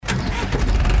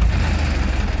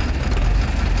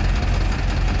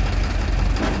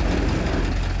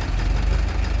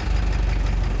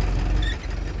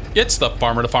It's the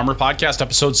Farmer to Farmer podcast,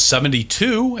 episode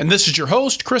 72, and this is your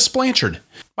host, Chris Blanchard.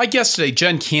 My guest today,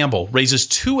 Jen Campbell, raises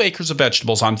 2 acres of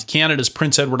vegetables on Canada's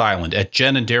Prince Edward Island at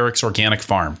Jen and Derek's Organic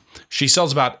Farm. She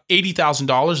sells about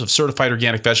 $80,000 of certified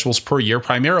organic vegetables per year,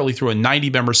 primarily through a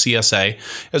 90-member CSA,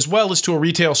 as well as to a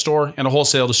retail store and a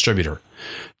wholesale distributor.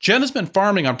 Jen has been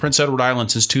farming on Prince Edward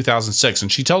Island since 2006, and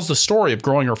she tells the story of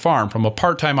growing her farm from a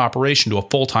part-time operation to a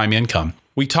full-time income.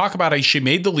 We talk about how she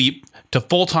made the leap to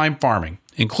full-time farming,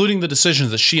 including the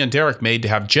decisions that she and Derek made to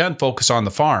have Jen focus on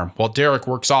the farm while Derek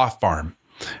works off farm.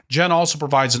 Jen also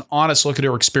provides an honest look at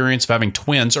her experience of having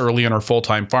twins early in her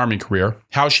full-time farming career,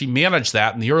 how she managed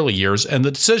that in the early years, and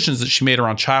the decisions that she made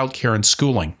around childcare and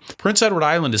schooling. Prince Edward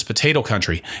Island is potato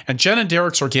country, and Jen and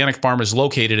Derek's organic farm is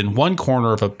located in one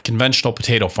corner of a conventional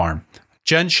potato farm.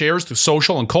 Jen shares the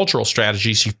social and cultural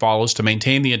strategies she follows to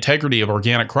maintain the integrity of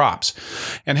organic crops,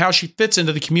 and how she fits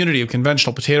into the community of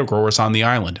conventional potato growers on the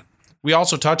island. We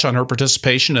also touch on her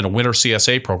participation in a winter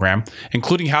CSA program,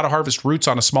 including how to harvest roots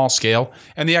on a small scale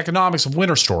and the economics of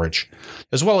winter storage,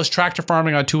 as well as tractor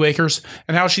farming on 2 acres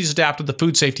and how she's adapted the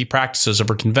food safety practices of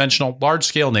her conventional,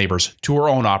 large-scale neighbors to her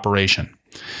own operation.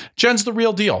 Jen's the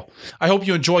real deal. I hope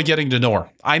you enjoy getting to know her.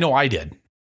 I know I did.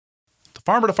 The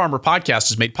Farmer to Farmer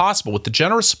podcast is made possible with the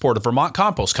generous support of Vermont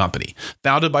Compost Company,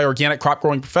 founded by organic crop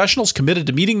growing professionals committed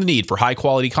to meeting the need for high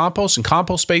quality compost and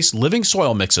compost-based living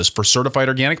soil mixes for certified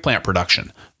organic plant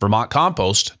production.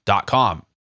 VermontCompost.com.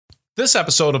 This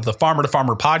episode of the Farmer to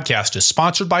Farmer podcast is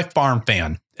sponsored by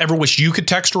FarmFan. Ever wish you could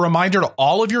text a reminder to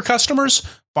all of your customers?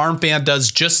 FarmFan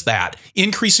does just that,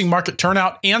 increasing market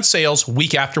turnout and sales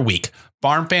week after week.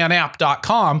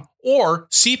 FarmFanApp.com or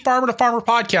see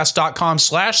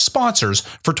farmertofarmerpodcast.com/sponsors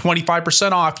for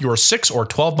 25% off your 6 or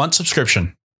 12-month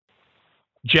subscription.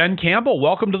 Jen Campbell,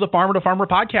 welcome to the Farmer to Farmer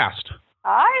podcast.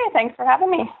 Hi, thanks for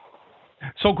having me.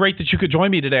 So great that you could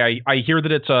join me today. I hear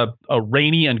that it's a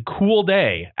rainy and cool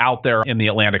day out there in the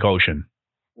Atlantic Ocean.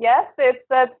 Yes, it's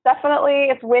definitely,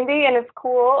 it's windy and it's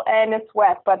cool and it's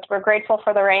wet, but we're grateful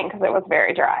for the rain because it was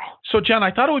very dry. So Jen,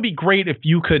 I thought it would be great if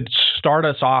you could start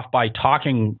us off by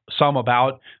talking some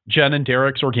about Jen and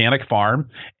Derek's Organic Farm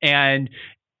and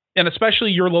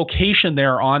especially your location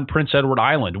there on Prince Edward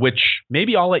Island, which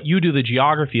maybe I'll let you do the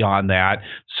geography on that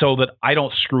so that I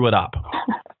don't screw it up.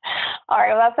 All right,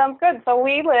 well, that sounds good. So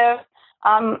we live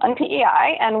on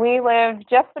PEI, and we live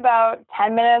just about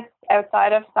 10 minutes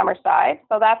outside of Summerside.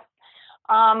 So that's,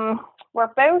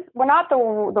 we're not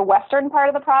the western part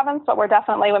of the province, but we're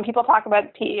definitely, when people talk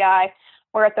about PEI,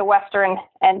 we're at the western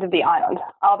end of the island.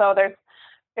 Although there's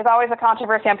always a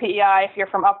controversy on PEI if you're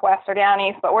from up west or down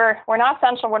east, but we're not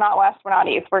central, we're not west, we're not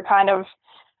east. We're kind of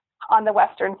on the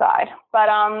western side. But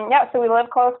so we live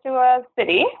close to a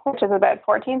city, which is about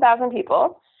 14,000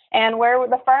 people. And where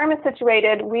the farm is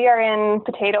situated, we are in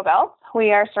potato belt.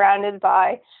 We are surrounded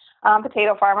by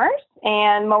potato farmers,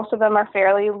 and most of them are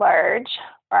fairly large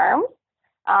farms,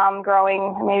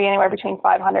 growing maybe anywhere between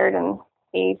 500 and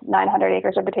 900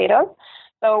 acres of potatoes.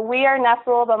 So we are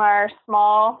nestled on our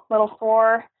small little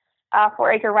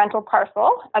 4-acre rental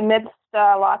parcel amidst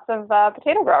lots of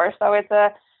potato growers. So it's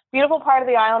a beautiful part of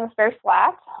the island. It's very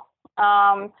flat.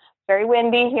 Very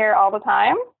windy here all the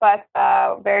time, but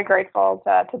very grateful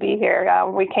to be here.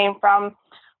 We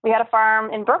had a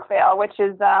farm in Brookvale, which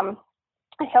is a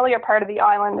hillier part of the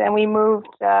island, and we moved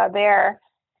there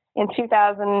in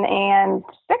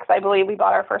 2006, I believe. We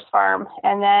bought our first farm,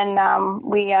 and then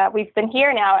we've been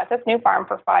here now at this new farm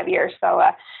for 5 years. So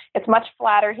it's much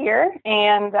flatter here,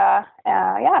 and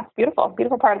it's beautiful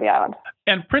part of the island.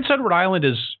 And Prince Edward Island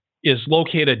is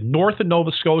located north of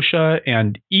Nova Scotia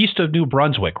and east of New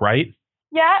Brunswick, right?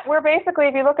 Yeah, we're basically,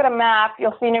 if you look at a map,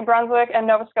 you'll see New Brunswick and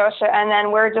Nova Scotia, and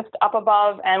then we're just up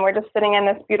above, and we're just sitting in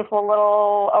this beautiful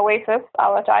little oasis,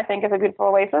 which I think is a beautiful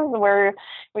oasis, where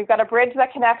we've got a bridge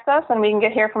that connects us, and we can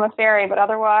get here from a ferry, but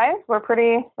otherwise, we're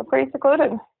pretty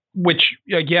secluded. Which,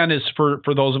 again, is for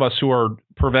those of us who are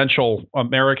provincial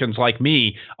Americans like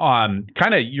me,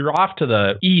 kind of you're off to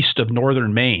the east of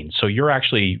northern Maine. So you're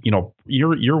actually,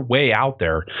 you're way out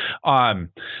there.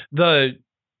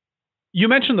 You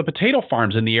mentioned the potato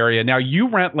farms in the area. Now you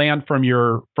rent land from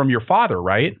your father,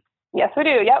 right? Yes, we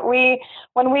do. Yeah,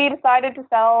 when we decided to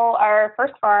sell our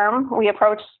first farm, we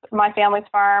approached my family's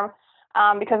farm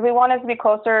because we wanted to be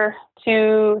closer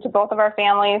to both of our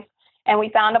families. And we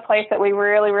found a place that we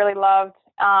really, really loved.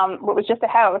 It was just a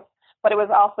house, but it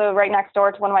was also right next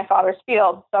door to one of my father's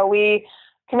fields. So we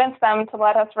convinced them to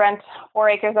let us rent 4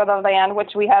 acres of the land,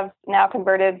 which we have now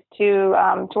converted to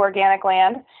organic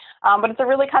land. But it's a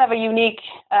really kind of a unique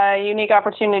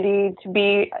opportunity to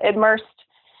be immersed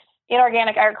in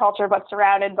organic agriculture, but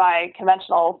surrounded by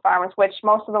conventional farms, which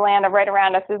most of the land right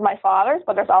around us is my father's,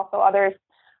 but there's also others,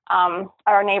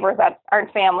 our neighbors that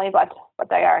aren't family, but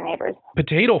they are neighbors.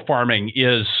 Potato farming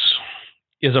is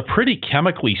a pretty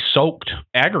chemically soaked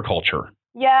agriculture.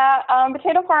 Yeah,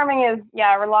 potato farming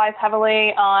relies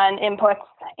heavily on inputs,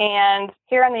 and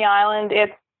here on the island,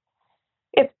 it's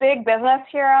big business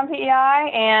here on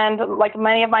PEI, and like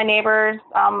many of my neighbors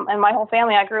and my whole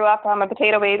family, I grew up, I'm a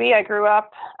potato baby. I grew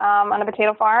up on a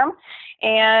potato farm,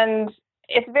 and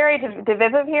it's very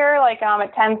divisive here. Like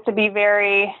it tends to be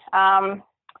very, I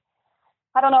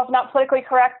don't know if not politically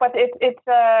correct, but it's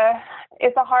a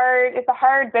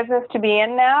hard business to be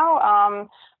in now.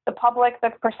 The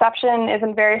perception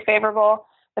isn't very favorable.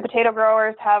 The potato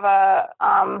growers have a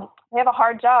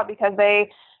hard job because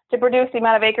to produce the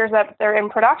amount of acres that they're in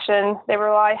production, they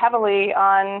rely heavily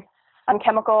on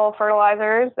chemical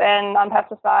fertilizers and on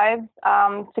pesticides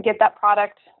to get that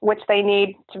product which they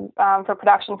need for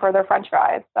production for their French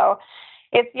fries. So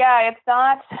it's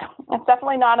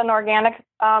definitely not an organic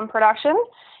production.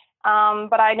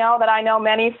 But I know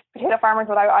many potato farmers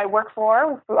that I work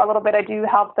for a little bit. I do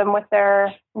help them with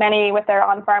their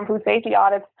on-farm food safety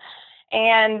audits,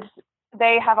 and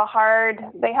they have a hard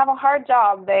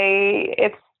job.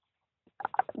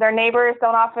 Their neighbors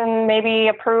don't often maybe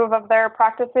approve of their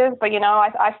practices, but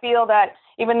I feel that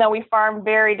even though we farm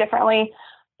very differently,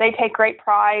 they take great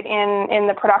pride in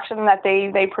the production that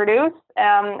they produce.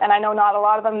 And I know not a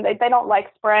lot of them, they don't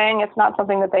like spraying. It's not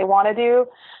something that they want to do.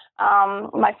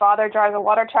 My father drives a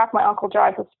water truck. My uncle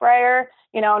drives a sprayer,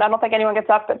 and I don't think anyone gets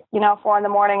up at, 4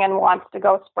 a.m. and wants to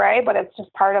go spray, but it's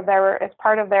just part of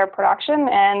their production.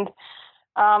 And,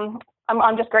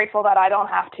 I'm just grateful that I don't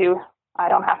have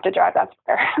to drive that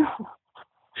sprayer.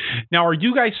 Now, are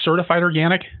you guys certified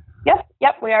organic? Yes.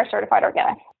 Yep. We are certified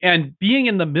organic. And being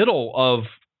in the middle of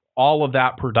all of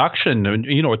that production, a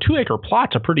 2-acre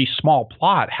plot's a pretty small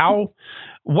plot.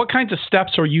 What kinds of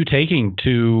steps are you taking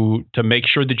to make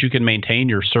sure that you can maintain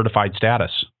your certified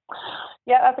status?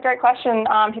 Yeah, that's a great question.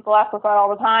 People ask us that all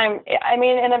the time. I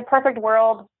mean, in a perfect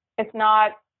world, it's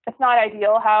not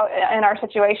ideal how in our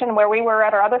situation where we were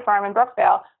at our other farm in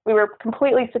Brookvale, we were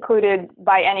completely secluded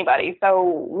by anybody.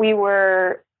 So we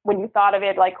were, when you thought of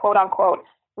it like quote unquote,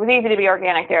 it was easy to be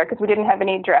organic there because we didn't have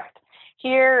any drift.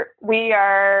 Here we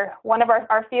are, one of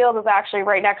our field is actually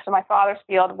right next to my father's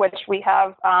field, which we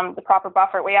have the proper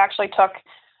buffer. We actually took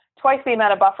twice the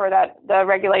amount of buffer that the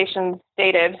regulations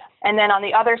stated. And then on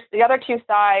the other two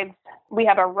sides, we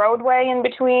have a roadway in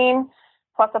between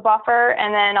plus a buffer.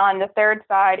 And then on the third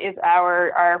side is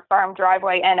our farm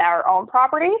driveway and our own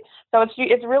property. So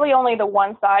it's really only the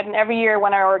one side. And every year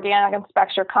when our organic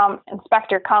inspector comes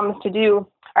to do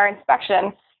our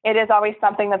inspection, it is always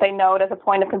something that they note as a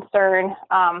point of concern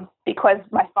because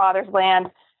my father's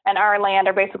land and our land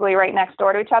are basically right next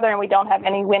door to each other, and we don't have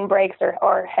any windbreaks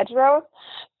or hedgerows.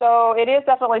 So it is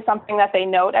definitely something that they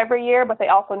note every year, but they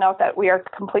also note that we are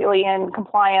completely in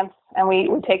compliance and we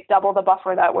take double the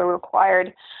buffer that we're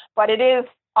required. But it is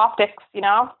optics,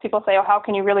 People say, oh, how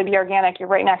can you really be organic? You're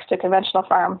right next to a conventional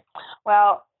farm.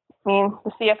 Well, I mean,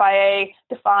 the CFIA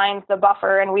defines the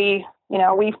buffer, and we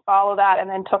follow that, and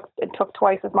then it took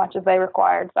twice as much as they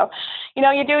required. So,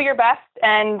 you do your best.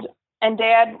 And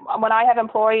Dad, when I have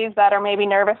employees that are maybe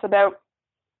nervous about,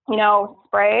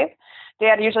 sprays,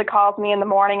 Dad usually calls me in the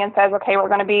morning and says, okay, we're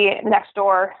going to be next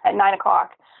door at 9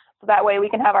 o'clock. So that way we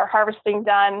can have our harvesting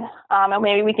done, and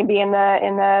maybe we can be in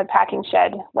the packing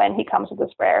shed when he comes with the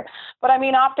sprayer. But I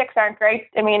mean, optics aren't great.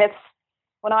 I mean, it's,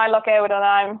 when I look out and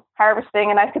I'm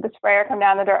harvesting and I see the sprayer come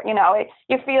down the door,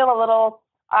 you feel a little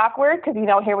awkward because,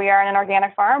 here we are in an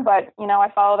organic farm, but,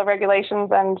 I follow the regulations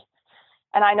and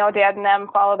I know Dad and them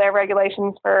follow their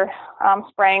regulations for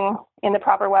spraying in the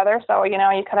proper weather. So, you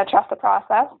kind of trust the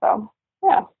process. So,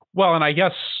 yeah. Well, and I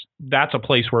guess that's a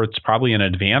place where it's probably an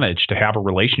advantage to have a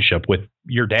relationship with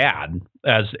your dad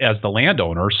as the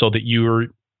landowner so that you're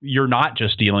not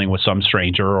just dealing with some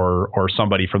stranger or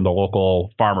somebody from the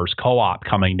local farmers co-op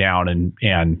coming down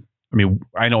and I mean,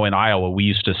 I know in Iowa we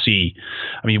used to see,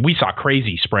 we saw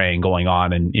crazy spraying going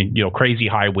on and crazy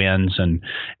high winds and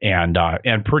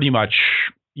pretty much,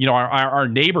 our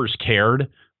neighbors cared,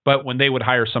 but when they would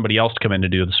hire somebody else to come in to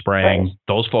do the spraying, right,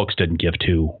 those folks didn't give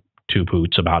two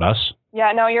poots about us.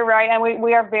 Yeah, no, you're right. And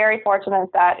we are very fortunate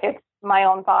that it's my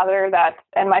own father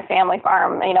and my family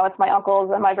farm, it's my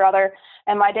uncles and my brother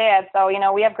and my dad. So,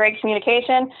 we have great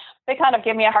communication. They kind of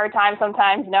give me a hard time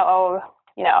sometimes,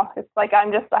 it's like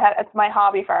it's my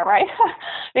hobby farm, right?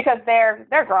 Because they're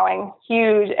growing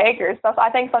huge acres. So I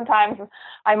think sometimes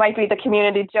I might be the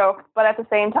community joke, but at the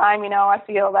same time, I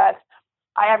feel that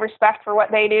I have respect for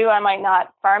what they do. I might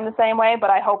not farm the same way, but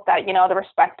I hope that, the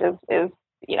respect is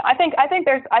I think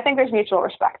there's mutual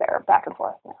respect there, back and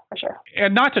forth, for sure.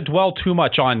 And not to dwell too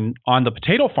much on the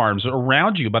potato farms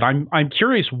around you, but I'm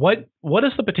curious, what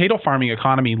does the potato farming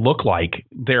economy look like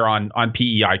there on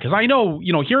PEI? Because I know,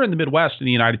 here in the Midwest in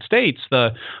the United States,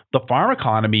 the farm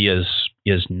economy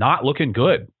is not looking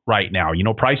good right now.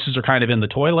 Prices are kind of in the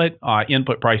toilet.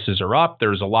 Input prices are up.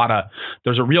 There's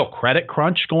a real credit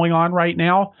crunch going on right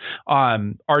now.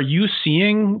 Are you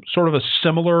seeing sort of a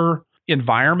similar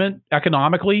environment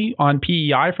economically on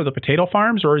PEI for the potato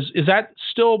farms, or is that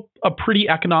still a pretty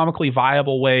economically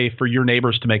viable way for your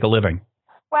neighbors to make a living?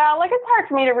 Well, it's hard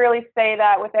for me to really say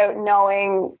that without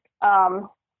knowing,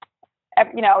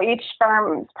 each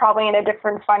firm is probably in a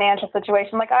different financial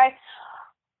situation.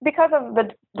 Because of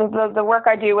the work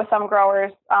I do with some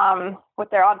growers, with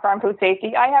their on-farm food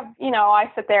safety, I have,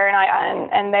 I sit there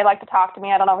and they like to talk to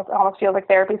me. I don't know, it almost feels like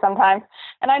therapy sometimes.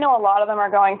 And I know a lot of them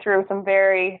are going through some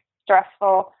very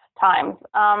stressful times.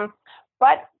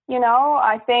 But,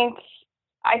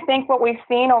 I think what we've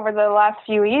seen over the last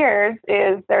few years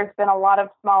is there's been a lot of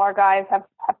smaller guys have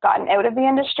gotten out of the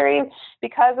industry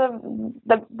because of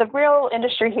the real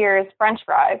industry here is French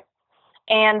fries.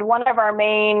 And one of our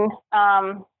main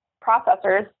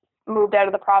processors moved out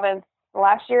of the province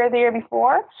last year or the year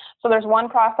before. So there's one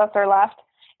processor left.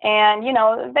 And,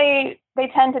 they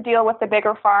tend to deal with the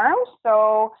bigger farms.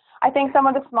 So I think some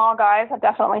of the small guys have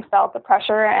definitely felt the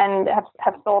pressure and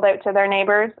have sold out to their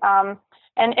neighbors.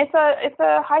 And it's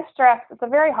a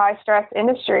very high stress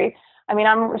industry. I mean,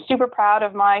 I'm super proud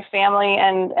of my family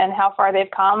and how far they've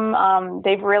come.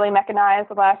 They've really mechanized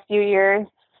the last few years,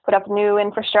 put up new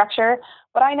infrastructure.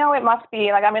 But I know it must be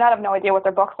I have no idea what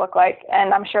their books look like,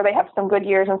 and I'm sure they have some good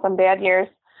years and some bad years.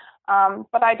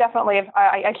 But I definitely,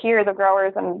 I hear the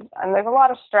growers and there's a lot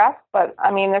of stress, but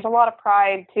I mean, there's a lot of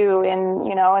pride too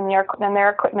in their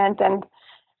equipment and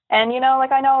I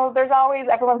know there's always,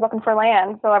 everyone's looking for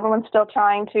land. So everyone's still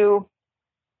trying to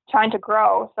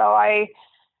grow. So I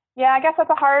guess it's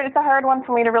a hard one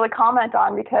for me to really comment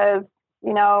on because,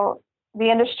 the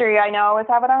industry I know is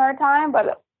having a hard time,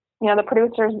 but the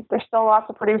producers, there's still lots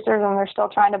of producers and they're still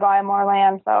trying to buy more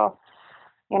land. So,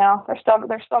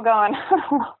 they're still going.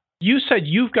 You said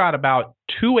you've got about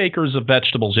 2 acres of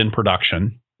vegetables in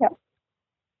production. Yep.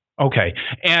 Okay.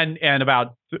 And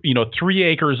about, 3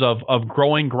 acres of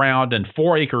growing ground and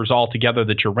 4 acres altogether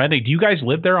that you're renting. Do you guys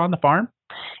live there on the farm?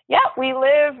 Yeah, we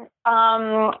live,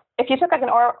 if you took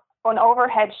an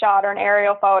overhead shot or an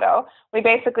aerial photo, we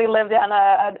basically lived on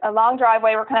a long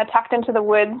driveway. We're kind of tucked into the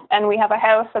woods and we have a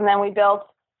house and then we built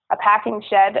a packing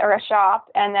shed or a shop.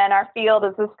 And then our field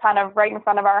is just kind of right in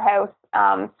front of our house.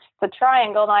 It's a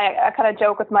triangle. And I kind of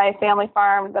joke with my family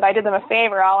farm that I did them a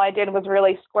favor. All I did was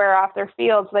really square off their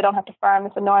field so they don't have to farm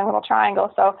this annoying little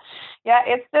triangle. So yeah,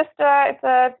 it's just, it's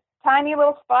a tiny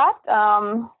little spot.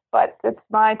 But it's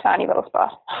my tiny little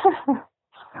spot.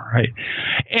 All right.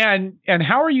 And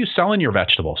how are you selling your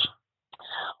vegetables?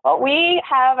 Well, we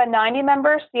have a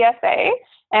 90-member CSA,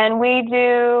 and we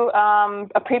do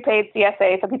a prepaid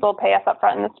CSA, so people pay us up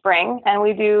front in the spring, and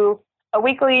we do a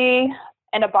weekly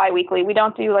and a biweekly. We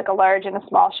don't do a large and a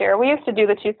small share. We used to do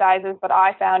the 2 sizes, but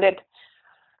I found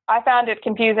it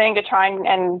confusing to try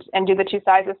and do the 2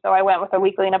 sizes, so I went with a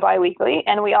weekly and a biweekly.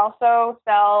 And we also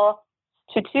sell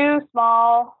to 2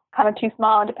 small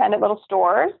independent little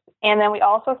stores, and then we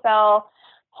also sell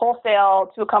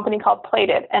wholesale to a company called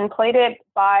Plated. And Plated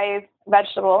buys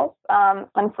vegetables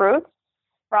and fruits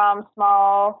from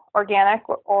small organic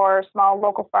or small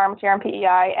local farms here in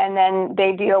PEI, and then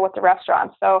they deal with the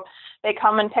restaurants. So they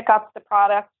come and pick up the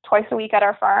product twice a week at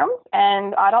our farms,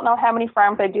 and I don't know how many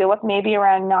farms they deal with, maybe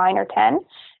around 9 or 10,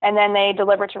 and then they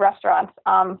deliver to restaurants.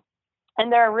 And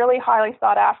they're really highly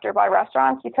sought after by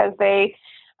restaurants because they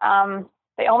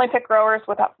only pick growers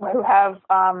who have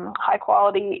high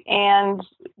quality, and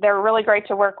they're really great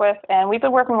to work with. And we've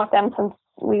been working with them since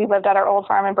we lived at our old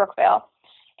farm in Brookvale.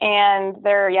 And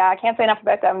I can't say enough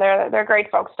about them. They're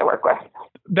great folks to work with.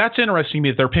 That's interesting to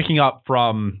me that they're picking up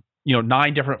from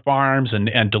 9 different farms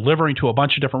and delivering to a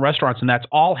bunch of different restaurants, and that's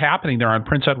all happening there on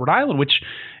Prince Edward Island, which,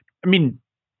 I mean,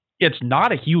 it's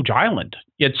not a huge island.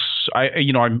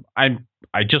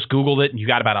 I just Googled it, and you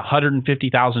got about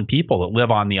 150,000 people that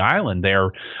live on the island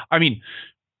there. I mean,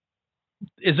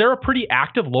 is there a pretty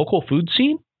active local food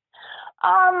scene?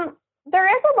 There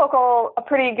is a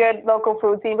pretty good local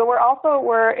food scene, but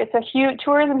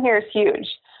tourism here is huge.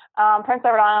 Prince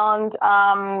Edward Island,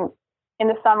 in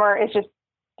the summer,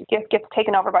 gets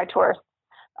taken over by tourists.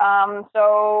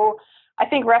 So I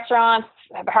think restaurants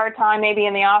have a hard time maybe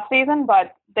in the off season,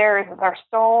 but there are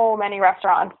so many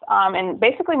restaurants, and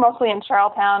basically mostly in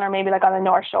Charlottetown or maybe like on the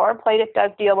North Shore. Plated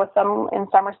does deal with some in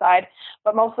Summerside,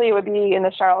 but mostly it would be in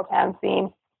the Charlottetown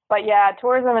scene. But yeah,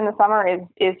 tourism in the summer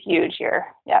is huge here.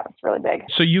 Yeah, it's really big.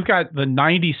 So you've got the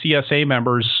 90 CSA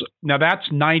members. Now that's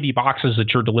 90 boxes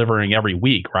that you're delivering every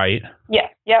week, right? Yes.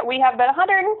 Yeah, we have about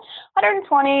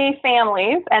 120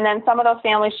 families, and then some of those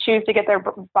families choose to get their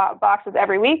boxes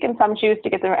every week, and some choose to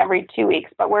get them every 2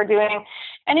 weeks. But we're doing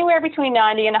anywhere between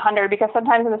 90 and 100 because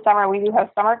sometimes in the summer we do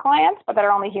have summer clients, but that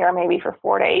are only here maybe for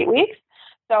 4 to 8 weeks.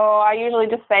 So I usually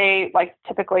just say, like,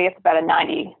 typically it's about a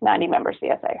 90 member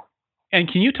CSA. And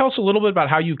can you tell us a little bit about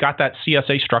how you got that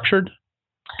CSA structured?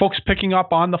 Folks picking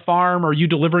up on the farm, or are you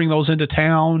delivering those into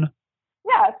town?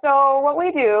 Yeah, so what we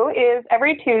do is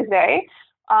every Tuesday,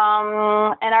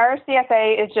 and our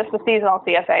CSA is just a seasonal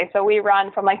CSA. So we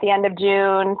run from like the end of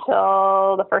June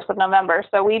till the 1st of November.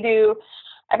 So we do,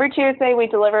 every Tuesday we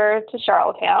deliver to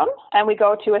Charlottetown, and we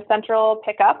go to a central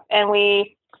pickup, and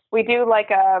we do like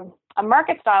a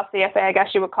market style CSA, I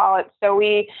guess you would call it. So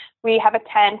we have a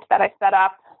tent that I set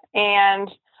up, and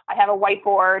I have a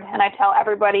whiteboard, and I tell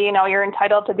everybody, you're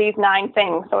entitled to these 9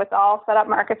 things. So it's all set up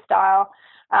market style.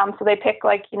 So they pick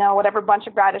like, whatever bunch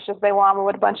of radishes they want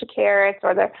with a bunch of carrots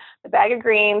or the bag of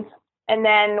greens. And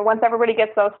then once everybody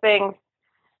gets those things,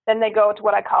 then they go to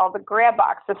what I call the grab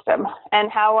box system.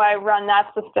 And how I run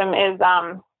that system is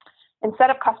instead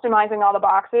of customizing all the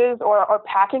boxes or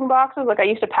packing boxes, like I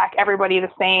used to pack everybody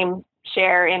the same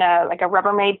share in a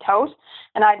Rubbermaid tote.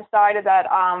 And I decided that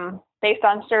based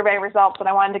on survey results that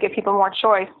I wanted to give people more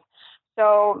choice.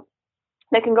 So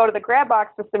they can go to the grab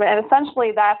box system, and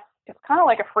essentially it's kind of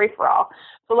like a free-for-all.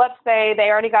 So let's say they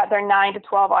already got their 9 to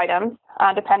 12 items,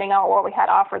 depending on what we had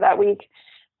offered that week.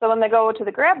 So when they go to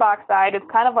the grab box side, it's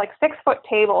kind of like 6-foot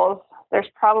tables. There's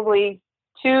probably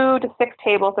 2 to 6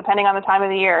 tables, depending on the time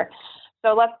of the year.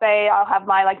 So let's say I'll have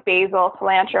my like basil,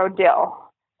 cilantro, dill,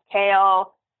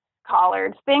 kale,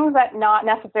 collards, things that not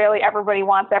necessarily everybody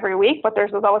wants every week, but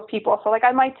there's always people. So like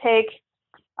I might take,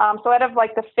 so out of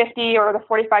like the 50 or the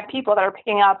 45 people that are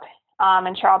picking up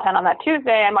in Charlottetown on that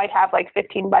Tuesday, I might have like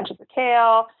 15 bunches of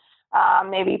kale,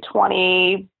 maybe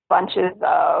 20 bunches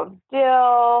of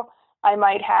dill. I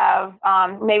might have,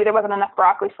 maybe there wasn't enough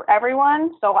broccoli for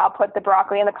everyone, so I'll put the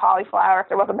broccoli and the cauliflower. If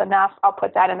there wasn't enough, I'll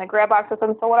put that in the grab box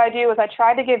system. So what I do is I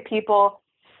try to give people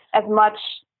as much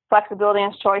flexibility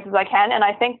and choice as I can, and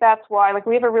I think that's why, like,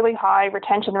 we have a really high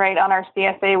retention rate on our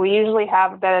CSA. We usually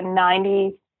have about a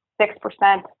 96%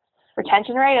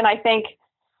 retention rate, and I think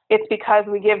it's because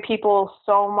we give people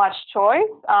so much choice,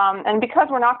 and because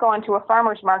we're not going to a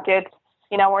farmer's market,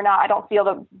 I don't feel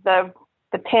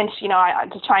the pinch,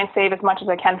 to try and save as much as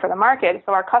I can for the market.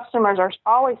 So our customers are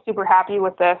always super happy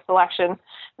with the selection.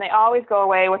 They always go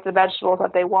away with the vegetables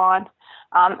that they want.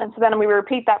 And so then we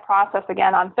repeat that process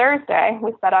again on Thursday.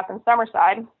 We set up in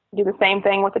Summerside, do the same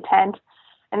thing with the tent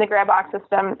and the grab box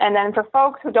system. And then for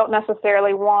folks who don't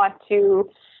necessarily want to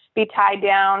be tied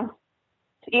down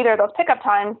to either of those pickup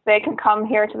times, they can come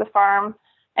here to the farm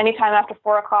anytime after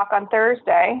 4 o'clock on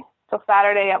Thursday till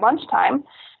Saturday at lunchtime.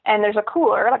 And there's a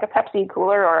cooler, like a Pepsi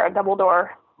cooler or a double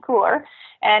door cooler.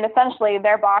 And essentially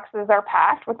their boxes are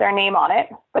packed with their name on it.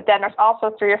 But then there's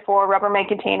also 3 or 4 Rubbermaid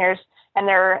containers and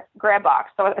their grab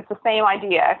box. So it's the same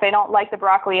idea. If they don't like the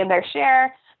broccoli in their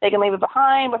share, they can leave it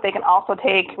behind, but they can also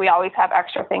we always have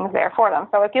extra things there for them.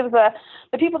 So it gives the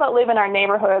people that live in our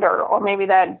neighborhood or maybe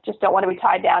that just don't want to be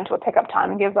tied down to a pickup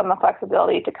time, and gives them the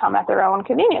flexibility to come at their own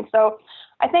convenience. So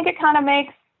I think it kind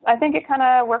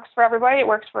of works for everybody. It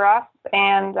works for us,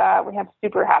 and we have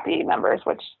super happy members,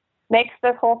 which makes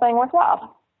this whole thing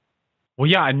worthwhile. Well,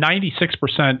 yeah, a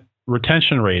 96%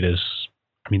 retention rate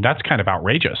that's kind of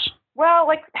outrageous.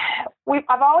 Well,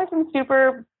 I've always been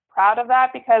super proud of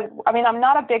that because, I'm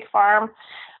not a big farm.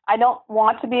 I don't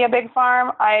want to be a big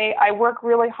farm. I work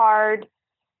really hard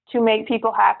to make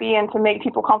people happy and to make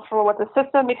people comfortable with the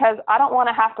system because I don't want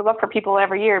to have to look for people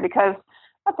every year because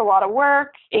that's a lot of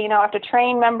work. I have to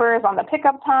train members on the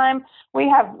pickup time. We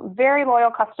have very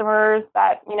loyal customers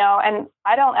that, and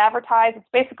I don't advertise. It's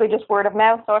basically just word of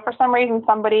mouth. So if for some reason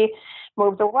somebody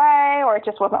moves away or it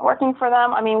just wasn't working for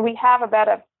them, we have about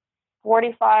a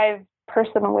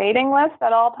 45-person waiting list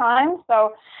at all times.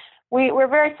 So we're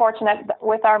very fortunate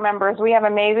with our members. We have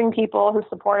amazing people who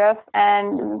support us,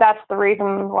 and that's the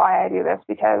reason why I do this,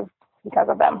 because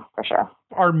of them, for sure.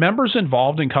 Are members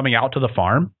involved in coming out to the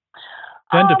farm?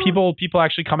 Then do people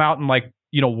actually come out and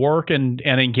work and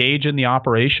engage in the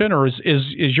operation, or is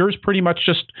yours pretty much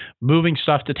just moving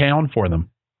stuff to town for them?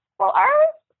 Well,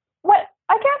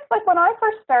 I guess when I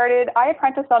first started, I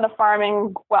apprenticed on a farm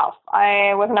in Guelph.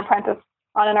 I was an apprentice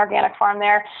on an organic farm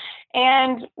there.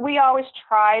 And we always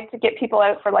tried to get people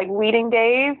out for like weeding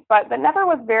days, but that never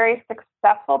was very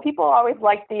successful. People always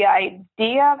liked the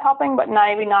idea of helping, but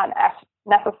maybe not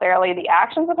necessarily the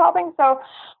actions of helping. So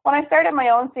when I started my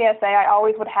own CSA, I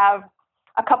always would have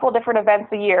a couple of different events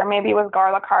a year. Maybe it was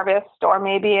garlic harvest, or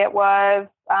maybe it was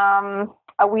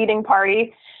a weeding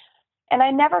party. And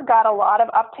I never got a lot of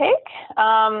uptake.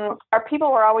 Our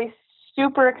people were always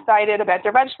super excited about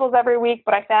their vegetables every week,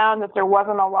 but I found that there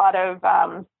wasn't a lot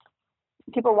of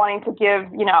people wanting to give,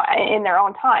 in their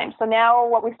own time. So now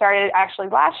what we started actually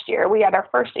last year, we had our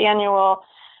first annual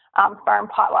farm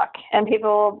potluck, and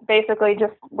people basically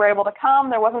just were able to come.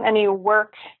 There wasn't any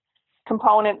work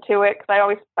component to it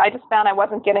because I just found I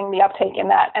wasn't getting the uptake in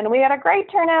that. And we had a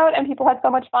great turnout, and people had so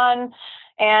much fun,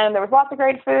 and there was lots of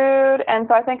great food. And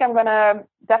so I think I'm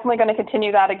definitely going to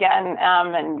continue that again.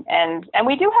 And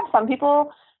we do have some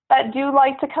people that do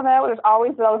like to come out. There's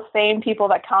always those same people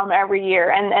that come every year,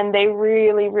 and they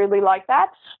really, really like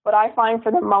that. But I find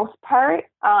for the most part,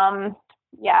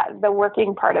 the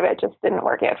working part of it just didn't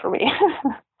work out for me.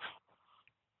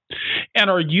 And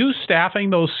are you staffing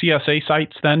those CSA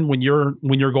sites then when you're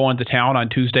going to town on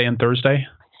Tuesday and Thursday?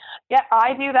 Yeah,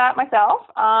 I do that myself.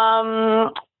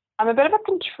 I'm a bit of a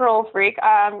control freak.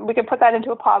 We could put that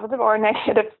into a positive or a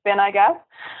negative spin, I guess.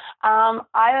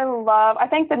 I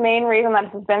think the main reason that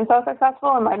this has been so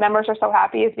successful and my members are so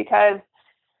happy is because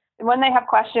when they have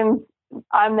questions,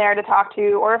 I'm there to talk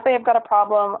to, or if they have got a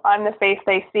problem, I'm the face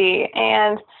they see.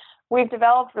 And we've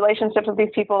developed relationships with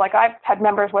these people. Like I've had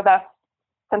members with us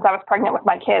since I was pregnant with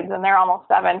my kids, and they're almost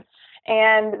 7.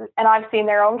 And I've seen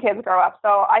their own kids grow up.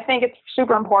 So I think it's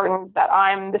super important that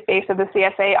I'm the face of the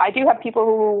CSA. I do have people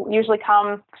who usually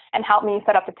come and help me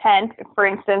set up the tent, for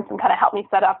instance, and kind of help me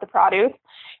set up the produce.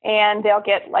 And they'll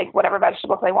get like whatever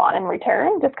vegetables they want in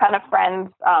return, just kind of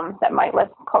friends that might live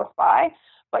close by.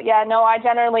 But yeah, no, I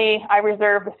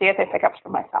reserve the CSA pickups for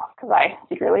myself because I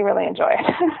secretly really enjoy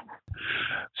it.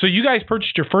 So you guys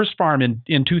purchased your first farm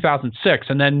in 2006,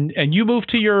 and you moved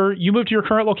to your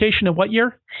current location in what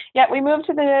year? Yeah, we moved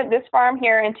to this farm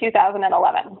here in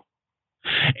 2011.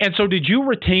 And so did you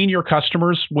retain your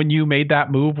customers when you made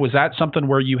that move? Was that something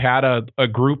where you had a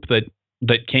group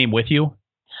that came with you?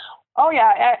 Oh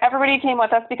yeah, everybody came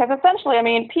with us because essentially, I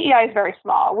mean, PEI is very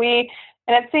small.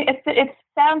 It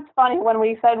sounds funny when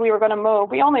we said we were going to move.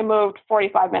 We only moved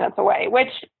 45 minutes away,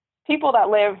 which people that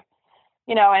live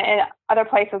in other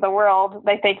places of the world,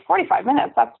 they think 45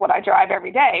 minutes, that's what I drive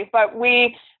every day. But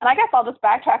and I guess I'll just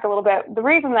backtrack a little bit. The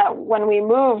reason that when we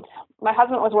moved, my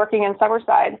husband was working in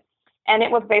Summerside, and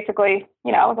it was basically,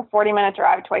 it was a 40-minute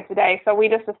drive twice a day. So we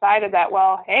just decided that,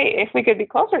 well, hey, if we could be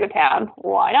closer to town,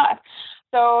 why not?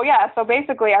 So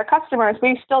basically our customers,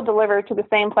 we still deliver to the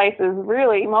same places.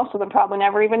 Really, most of them probably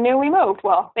never even knew we moved.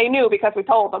 Well, they knew because we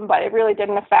told them, but it really it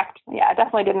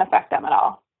definitely didn't affect them at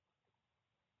all.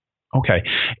 Okay.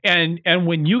 And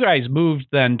when you guys moved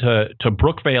then to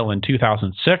Brookvale in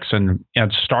 2006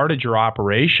 and started your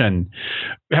operation,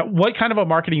 what kind of a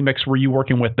marketing mix were you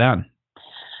working with then?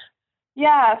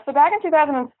 Yeah, so back in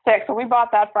 2006, when we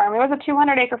bought that farm, it was a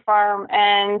 200-acre farm,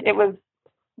 and it was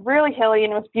really hilly,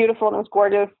 and it was beautiful, and it was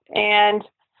gorgeous, and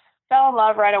fell in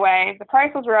love right away. The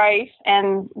price was right,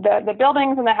 and the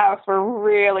buildings in the house were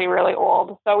really, really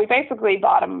old. So we basically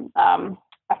bought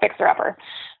a fixer-upper.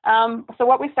 So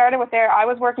what we started with there, I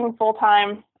was working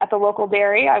full-time at the local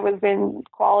dairy. I was in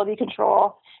quality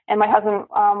control, and my husband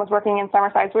was working in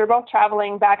Summerside. So we were both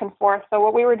traveling back and forth. So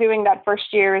what we were doing that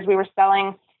first year is we were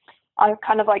selling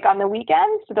kind of like on the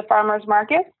weekends to the farmers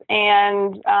markets,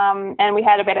 and we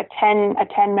had about a 10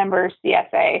 member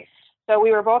CSA. So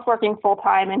we were both working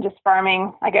full-time and just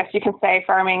farming, I guess you can say,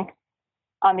 farming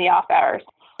on the off hours.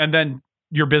 And then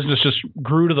your business just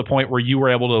grew to the point where you were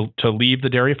able to leave the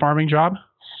dairy farming job?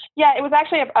 Yeah, it was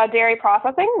actually a dairy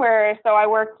processing so I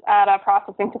worked at a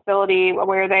processing facility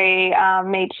where they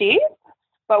made cheese,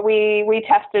 but we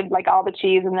tested like all the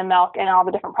cheese and the milk and all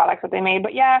the different products that they made.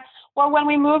 But yeah, well, when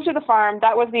we moved to the farm,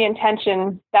 that was the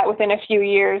intention that within a few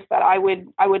years that I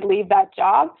would leave that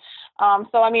job.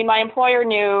 So, I mean, my employer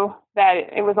knew that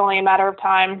it was only a matter of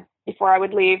time before I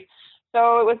would leave.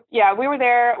 So it was, we were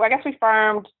there. I guess we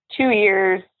farmed 2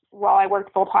 years while I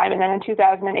worked full-time. And then in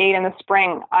 2008 in the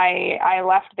spring, I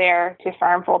left there to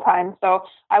farm full-time. So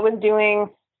I was doing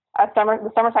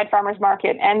the Summerside Farmers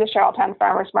Market and the Charlottetown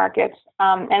Farmers Market.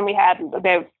 And we had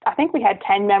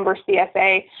 10 member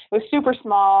CSA. It was super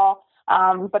small.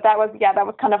 But that was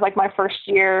kind of like my first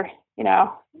year,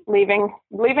 leaving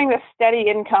the steady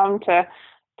income to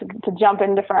jump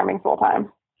into farming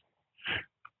full-time.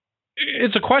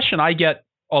 It's a question I get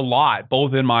a lot,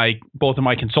 both in my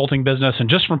consulting business and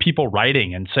just from people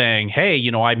writing and saying, hey,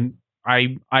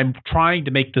 I'm trying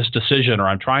to make this decision, or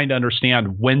I'm trying to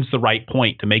understand when's the right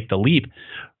point to make the leap.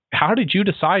 How did you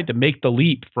decide to make the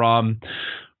leap from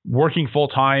working full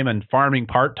time and farming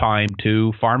part time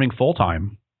to farming full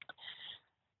time?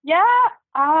 Yeah,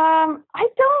 I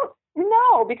don't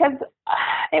know, because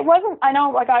it wasn't. I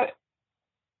know,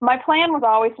 my plan was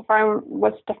always to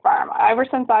farm. Ever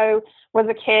since I was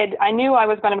a kid, I knew I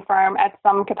was going to farm at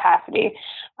some capacity,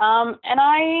 and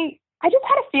I just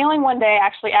had a feeling one day,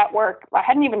 actually at work. I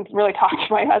hadn't even really talked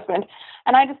to my husband,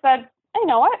 and I just said, you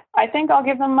know what? I think I'll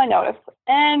give them my notice.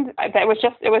 And it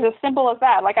was as simple as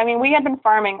that. We had been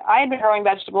farming. I had been growing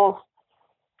vegetables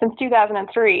since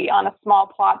 2003 on a small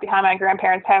plot behind my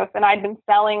grandparents' house, and I'd been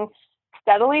selling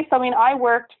steadily. So, I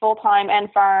worked full time and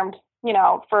farmed,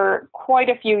 for quite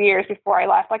a few years before I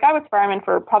left. I was farming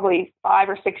for probably 5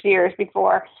 or 6 years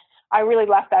before I really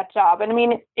left that job. And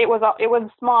it was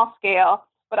small scale,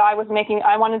 but I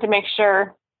wanted to make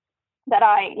sure that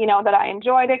I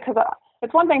enjoyed it, because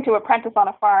it's one thing to apprentice on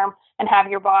a farm and have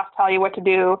your boss tell you what to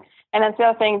do, and then it's the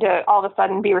other thing to all of a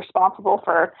sudden be responsible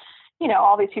for,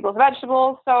 all these people's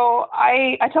vegetables. So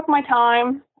I took my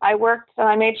time, I worked, and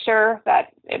I made sure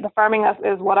that the farming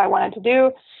is what I wanted to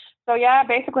do. So yeah,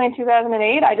 basically in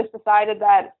 2008, I just decided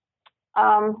that,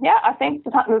 I think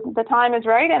the time is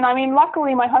right. And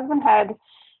luckily my husband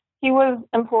he was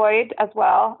employed as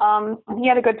well. He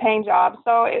had a good paying job.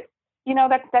 So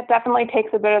that definitely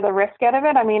takes a bit of the risk out of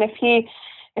it.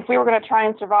 If we were going to try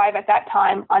and survive at that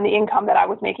time on the income that I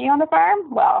was making on the farm,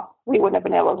 well, we wouldn't have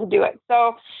been able to do it.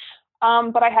 So,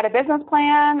 but I had a business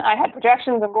plan, I had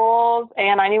projections and goals,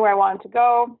 and I knew where I wanted to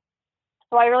go.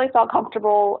 So I really felt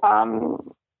comfortable, and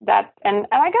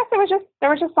I guess there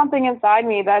was just something inside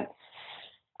me that,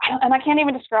 and I can't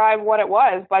even describe what it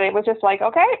was, but it was just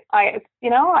okay, I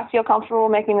feel comfortable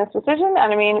making this decision.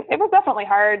 And it was definitely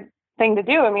hard thing to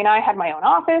do. I had my own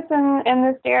office in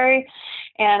this dairy,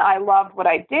 and I loved what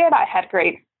I did. I had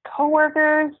great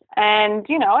coworkers, and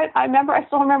I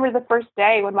still remember the first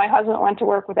day when my husband went to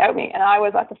work without me, and I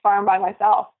was at the farm by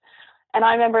myself. And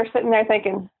I remember sitting there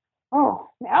thinking, oh,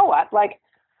 now what?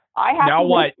 I have now to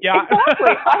what? Yeah, exactly.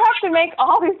 I have to make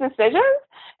all these decisions,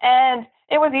 and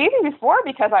it was easy before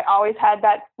because I always had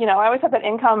that,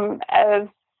 income as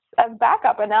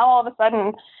backup, and now all of a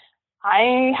sudden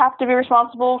I have to be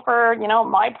responsible for,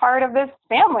 my part of this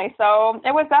family. So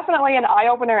it was definitely an eye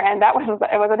opener, and it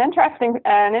was an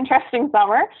interesting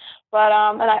summer. But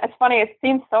it's funny, it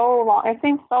seems so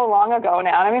long ago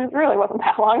now. It really wasn't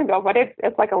that long ago, but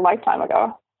it's like a lifetime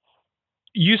ago.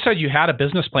 You said you had a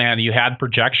business plan, you had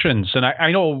projections, and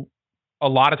I know a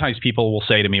lot of times people will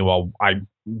say to me, well,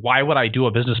 why would I do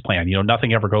a business plan?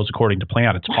 Nothing ever goes according to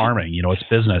plan. It's farming, it's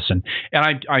business. And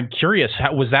I'm curious,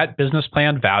 was that business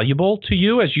plan valuable to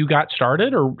you as you got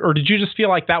started, or did you just feel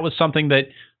like that was something that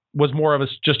was more of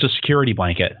just a security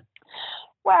blanket?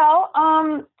 Well,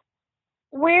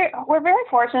 we're very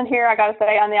fortunate here, I got to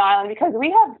say, on the island, because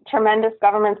we have tremendous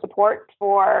government support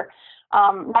for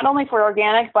not only for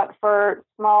organic, but for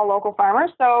small local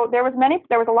farmers. So there was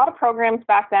a lot of programs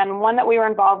back then. One that we were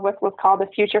involved with was called the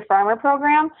Future Farmer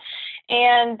Program.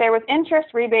 And there was interest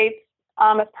rebates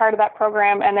as part of that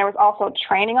program. And there was also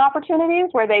training opportunities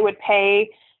where they would pay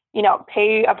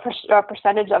a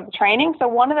percentage of the training. So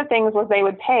one of the things was they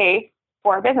would pay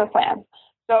for a business plan.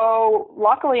 So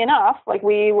luckily enough,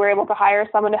 we were able to hire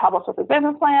someone to help us with the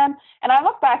business plan. And I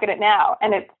look back at it now,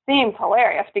 and it seems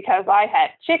hilarious because I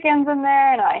had chickens in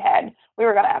there, and we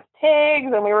were going to have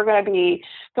pigs, and we were going to be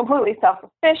completely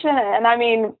self-sufficient. And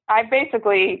I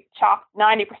basically chopped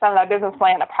 90% of that business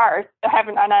plan apart.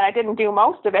 I didn't do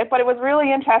most of it, but it was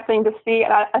really interesting to see.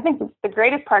 And I think the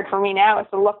greatest part for me now is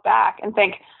to look back and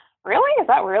think, really? Is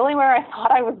that really where I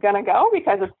thought I was going to go?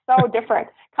 Because it's so different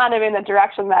kind of in the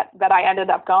direction that I ended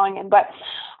up going in. But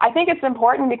I think it's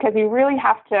important because you really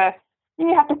have to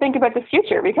think about the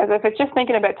future, because if it's just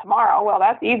thinking about tomorrow, well,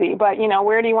 that's easy. But,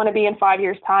 where do you want to be in 5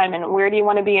 years' time, and where do you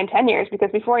want to be in 10 years? Because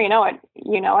before you know it,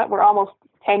 we're almost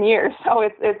 10 years. So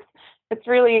it's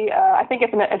really, I think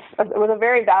it was a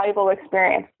very valuable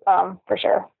experience for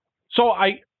sure. So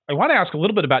I want to ask a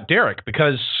little bit about Derek,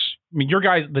 because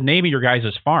the name of your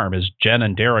guys' farm is Jen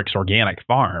and Derek's Organic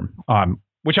Farm,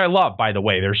 which I love, by the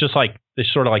way. There's just they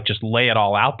sort of just lay it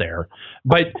all out there.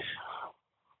 But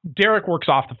Derek works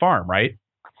off the farm, right?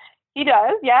 He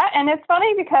does, yeah. And it's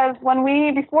funny because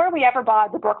before we ever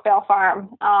bought the Brookvale farm,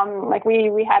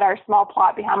 we had our small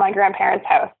plot behind my grandparents'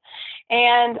 house.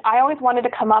 And I always wanted to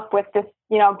come up with this,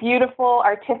 beautiful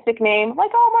artistic name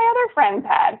like all my other friends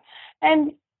had.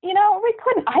 And we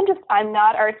couldn't. I'm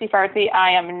not artsy fartsy.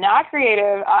 I am not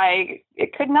creative.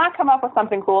 It could not come up with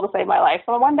something cool to save my life.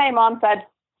 So one day Mom said,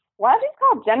 why don't you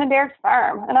call Jen and Derek's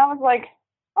Farm? And I was like,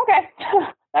 okay,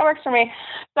 that works for me.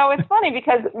 So it's funny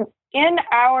because in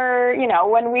our,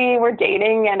 when we were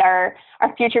dating and our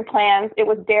future plans, it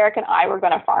was Derek and I were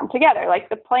going to farm together. Like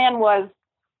the plan was,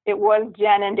 it was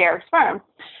Jen and Derek's Farm.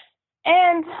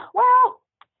 And well,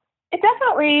 it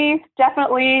definitely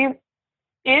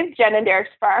is Jen and Derek's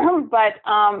Farm, but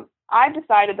I've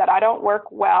decided that I don't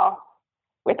work well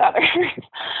with others.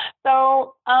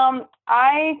 So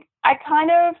I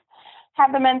kind of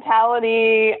have the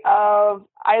mentality of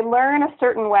I learn a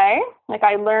certain way. Like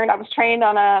I was trained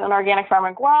on an organic farm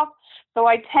in Guelph, so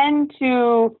I tend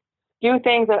to do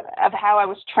things of how I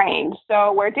was trained.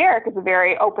 So where Derek is a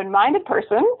very open-minded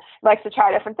person, likes to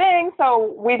try different things,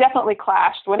 so we definitely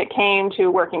clashed when it came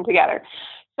to working together.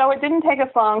 So it didn't take us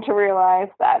long to realize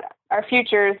that our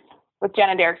futures with Jen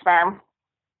and Derek's Farm,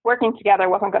 working together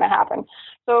wasn't going to happen.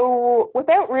 So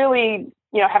without really,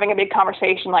 having a big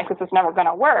conversation like this is never going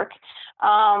to work,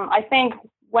 I think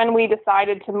when we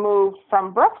decided to move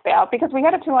from Brookvale, because we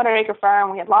had a 200-acre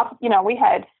farm, we had lots,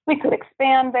 we could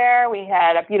expand there, we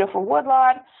had a beautiful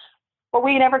woodlot, but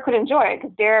we never could enjoy it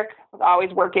because Derek was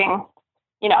always working.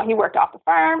 He worked off the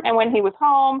farm, and when he was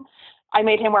home, I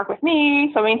made him work with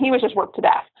me. So, he was just worked to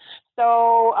death.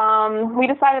 So we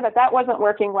decided that wasn't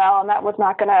working well, and that was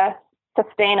not going to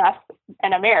sustain us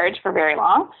in a marriage for very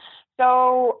long.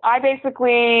 So I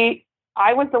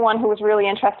was the one who was really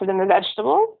interested in the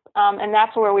vegetables, and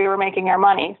that's where we were making our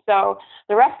money. So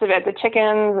the rest of it, the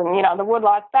chickens and, the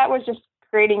woodlots, that was just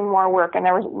creating more work, and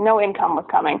there was no income was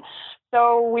coming.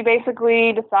 So we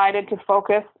basically decided to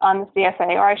focus on the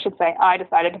CSA, or I should say I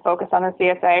decided to focus on the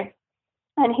CSA.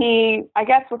 And he, I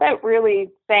guess, without really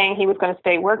saying he was going to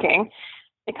stay working,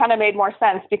 it kind of made more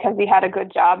sense because he had a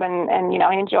good job and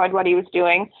he enjoyed what he was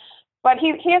doing. But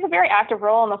he has a very active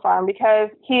role on the farm because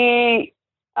he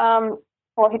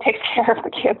takes care of the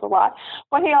kids a lot,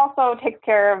 but he also takes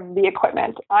care of the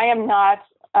equipment. I am not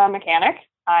a mechanic.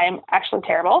 I'm actually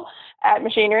terrible at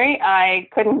machinery. I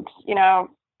couldn't,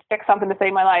 fix something to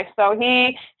save my life. So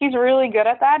he's really good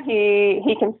at that.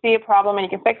 He can see a problem and he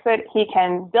can fix it. He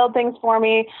can build things for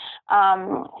me.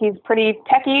 He's pretty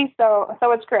techy, so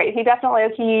it's great. He definitely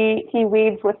is. He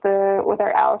weeds with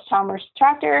our Alice Chalmers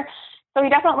tractor. So he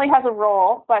definitely has a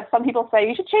role, but some people say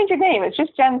you should change your name. It's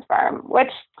just Jen's Farm,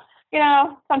 which,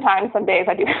 sometimes, some days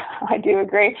I do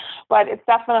agree, but it's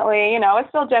definitely, it's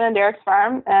still Jen and Derek's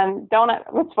Farm. And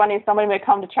what's funny, somebody may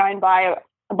come to try and buy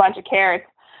a bunch of carrots,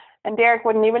 and Derek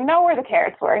wouldn't even know where the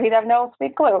carrots were. He'd have no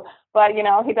sweet clue. But,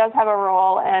 he does have a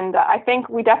role, and I think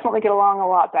we definitely get along a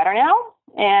lot better now.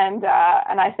 And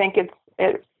I think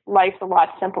life's a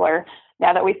lot simpler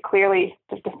now that we've clearly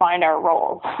just defined our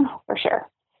roles, for sure.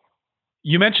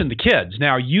 You mentioned the kids.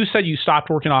 Now, you said you stopped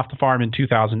working off the farm in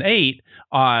 2008,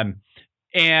 and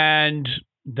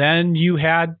then you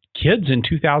had kids in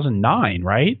 2009,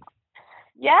 right?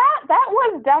 Yeah, that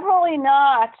was definitely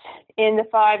not in the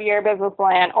 5-year business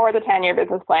plan or the 10-year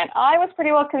business plan. I was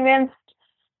pretty well convinced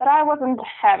that I wasn't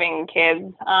having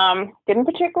kids. Didn't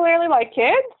particularly like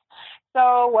kids,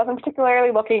 so wasn't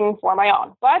particularly looking for my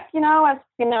own. But, as you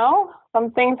know,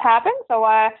 some things happen. So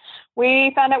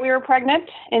we found out we were pregnant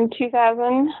in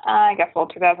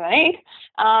 2008,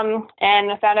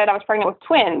 and I found out I was pregnant with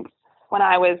twins when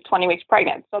I was 20 weeks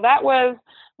pregnant. So that was,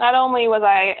 not only was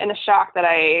I in a shock that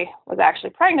I was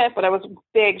actually pregnant, but it was a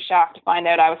big shock to find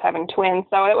out I was having twins.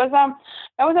 So it was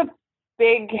that was a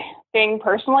big thing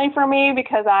personally for me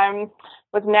because I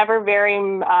was never very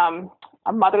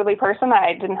a motherly person.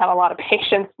 I didn't have a lot of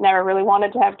patience, never really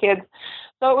wanted to have kids.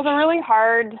 So it was a really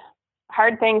hard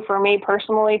thing for me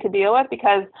personally to deal with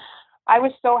because I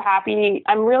was so happy.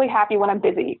 I'm really happy when I'm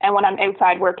busy and when I'm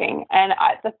outside working. And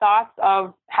the thoughts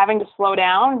of having to slow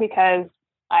down because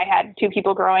I had 2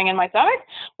 people growing in my stomach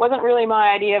wasn't really my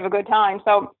idea of a good time.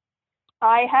 So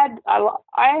I had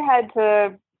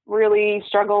to really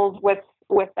struggle with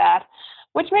that,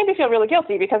 which made me feel really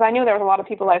guilty because I knew there was a lot of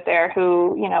people out there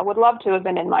who, would love to have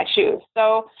been in my shoes.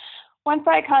 So once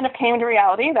I kind of came to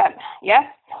reality that, yes,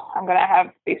 I'm going to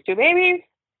have these 2 babies,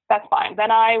 that's fine.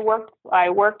 Then I worked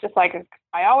just like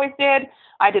I always did.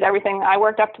 I did everything. I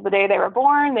worked up to the day they were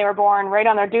born. They were born right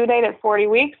on their due date at 40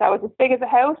 weeks. I was as big as a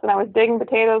house, and I was digging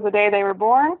potatoes the day they were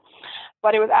born.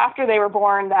 But it was after they were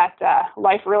born that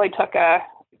life really took a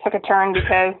turn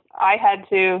because I had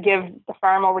to give the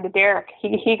farm over to Derek.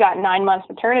 He got 9 months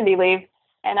maternity leave,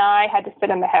 and I had to sit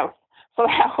in the house. So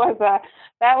that was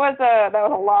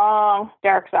a long,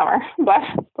 dark summer,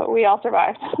 but we all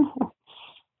survived.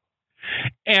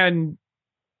 And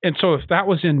And so if that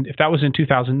was in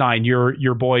 2009,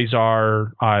 your boys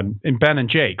are in Ben and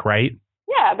Jake, right?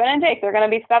 Yeah, Ben and Jake. They're going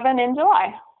to be 7 in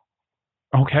July.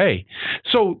 Okay,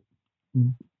 so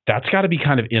that's got to be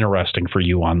kind of interesting for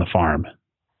you on the farm.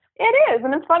 It is,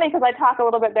 and it's funny because I talk a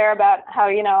little bit there about how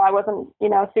I wasn't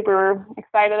super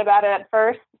excited about it at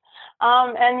first,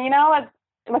 and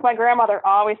like my grandmother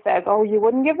always says, "Oh, you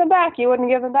wouldn't give them back. You wouldn't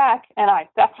give them back," and I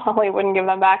definitely wouldn't give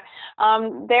them back.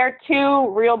 They're 2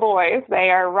 real boys.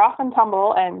 They are rough and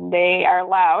tumble, and they are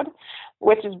loud,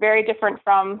 which is very different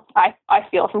from I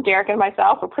feel from Derek and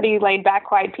myself. We're pretty laid back,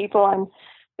 quiet people, and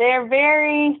they're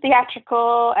very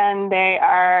theatrical, and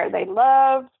they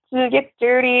love to get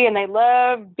dirty, and they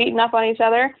love beating up on each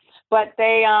other. But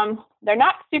they're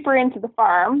not super into the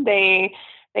farm. They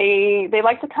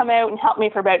like to come out and help me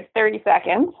for about 30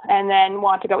 seconds and then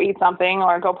want to go eat something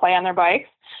or go play on their bikes.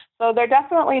 So they're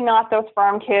definitely not those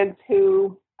farm kids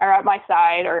who are at my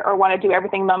side or want to do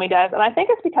everything Mommy does. And I think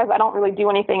it's because I don't really do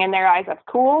anything in their eyes that's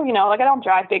cool. Like I don't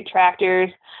drive big tractors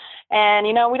and,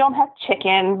 we don't have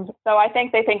chickens. So I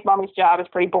think they think Mommy's job is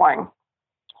pretty boring.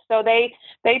 So they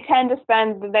tend to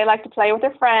they like to play with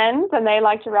their friends, and they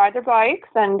like to ride their bikes,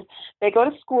 and they go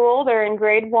to school. They're in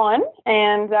grade 1,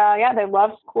 and they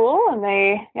love school, and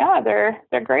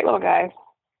they're great little guys.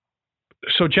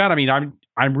 So Jen, I mean,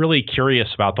 I'm really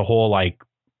curious about the whole,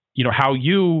 how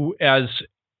you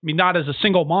not as a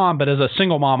single mom, but as a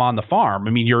single mom on the farm.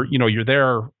 I mean, you're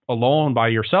there alone by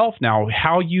yourself now.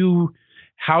 How you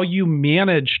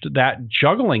managed that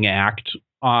juggling act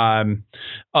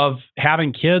of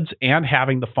having kids and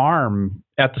having the farm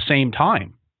at the same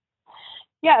time?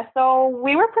 Yeah, so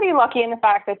we were pretty lucky in the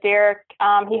fact that Derek,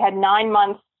 he had 9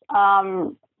 months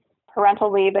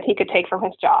parental leave that he could take from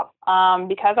his job.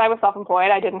 Because I was self-employed,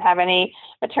 I didn't have any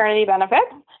maternity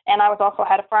benefits, and I also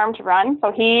had a farm to run.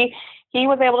 So he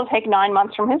was able to take 9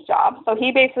 months from his job. So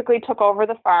he basically took over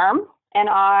the farm, and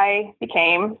I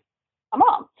became a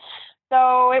mom.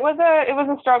 So it was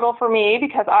a struggle for me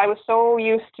because I was so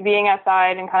used to being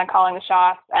outside and kind of calling the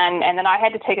shots, and then I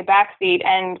had to take a back seat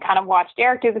and kind of watch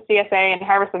Derek do the CSA and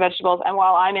harvest the vegetables, and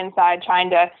while I'm inside trying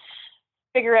to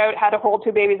figure out how to hold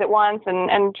 2 babies at once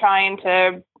and trying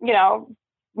to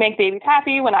make babies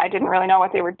happy when I didn't really know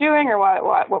what they were doing or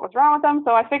what was wrong with them.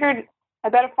 So I figured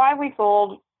about a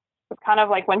 5-week-old was kind of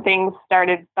like when things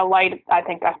started,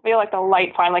 I feel like the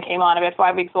light finally came on about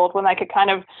 5 weeks old, when I could kind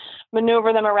of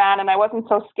maneuver them around, and I wasn't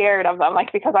so scared of them,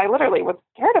 because I literally was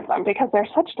scared of them because they're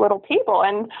such little people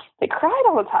and they cried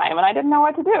all the time and I didn't know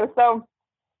what to do. So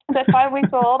at 5 weeks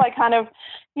old, I kind of,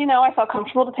 I felt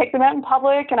comfortable to take them out in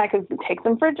public and I could take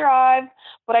them for drives.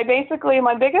 But I basically,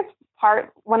 my biggest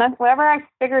part, whenever I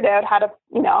figured out how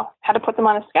to put them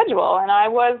on a schedule, and I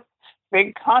was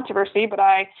big controversy, but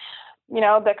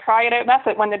the cry it out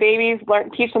method, when the babies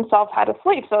teach themselves how to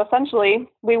sleep. So essentially,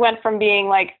 we went from being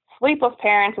like sleepless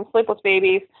parents and sleepless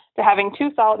babies to having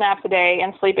 2 solid naps a day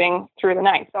and sleeping through the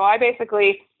night. So I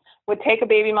basically would take a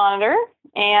baby monitor,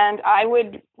 and I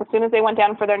would, as soon as they went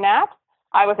down for their nap,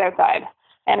 I was outside.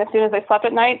 And as soon as they slept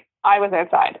at night, I was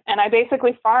outside. And I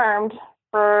basically farmed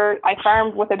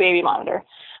with a baby monitor.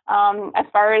 As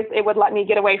far as it would let me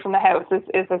get away from the house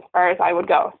is as far as I would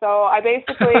go. So I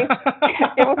basically,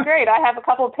 it was great. I have a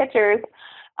couple of pictures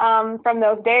from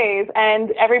those days,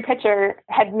 and every picture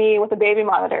had me with a baby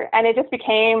monitor. And it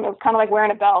was kind of like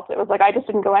wearing a belt. It was like I just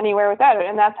didn't go anywhere without it.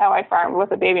 And that's how I farmed,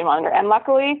 with a baby monitor. And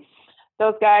luckily,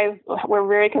 those guys were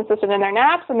very consistent in their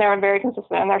naps, and they were very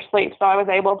consistent in their sleep. So I was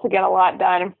able to get a lot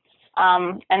done.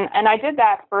 And I did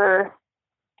that for,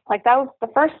 that was the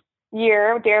first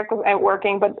year Derek was out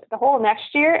working, but the whole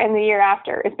next year and the year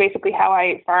after is basically how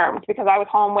I farmed, because I was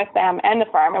home with them and the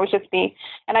farm. It was just me,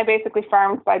 and I basically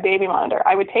farmed by baby monitor.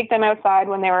 I would take them outside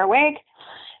when they were awake.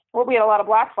 Well, we had a lot of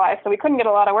black flies, so we couldn't get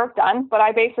a lot of work done, but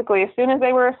I basically, as soon as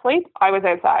they were asleep, I was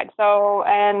outside. So,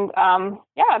 and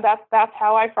that's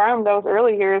how I farmed those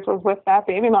early years, was with that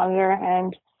baby monitor,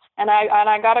 and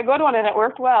I got a good one, and it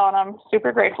worked well, and I'm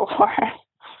super grateful for it.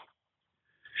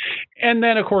 And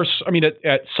then, of course, I mean,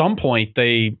 at some point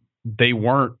they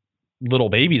weren't little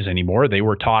babies anymore. They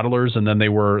were toddlers, and then they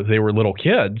were little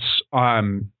kids.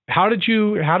 How did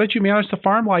you manage the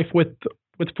farm life with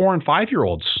 4 and 5 year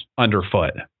olds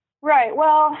underfoot? Right.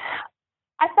 Well,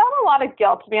 I felt a lot of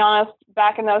guilt, to be honest,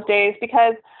 back in those days,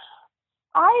 because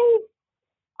I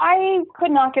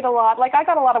could not get a lot. I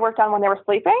got a lot of work done when they were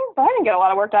sleeping, but I didn't get a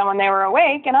lot of work done when they were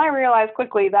awake. And I realized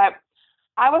quickly that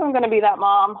I wasn't going to be that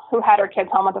mom who had her kids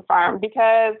home at the farm,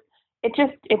 because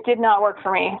it did not work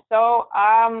for me. So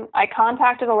I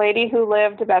contacted a lady who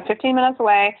lived about 15 minutes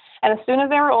away, and as soon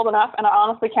as they were old enough, and I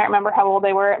honestly can't remember how old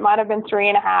they were, it might have been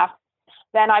 3.5,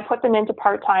 then I put them into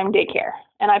part-time daycare,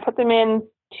 and I put them in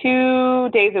 2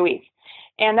 days a week.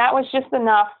 And that was just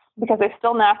enough because they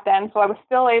still napped then. So I was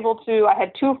still able to, I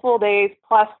had 2 full days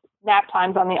plus nap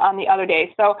times on the other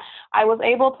days. So I was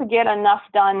able to get enough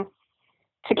done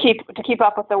to keep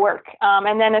up with the work.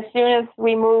 And then as soon as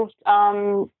we moved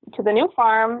to the new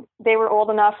farm, they were old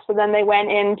enough. So then they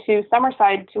went into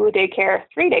Summerside to a daycare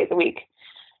 3 days a week.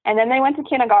 And then they went to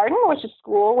kindergarten, which is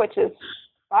school, which is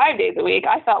 5 days a week.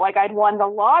 I felt like I'd won the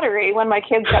lottery when my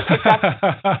kids got picked up.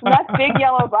 That big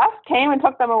yellow bus came and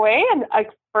took them away, and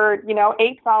for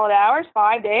 8 solid hours,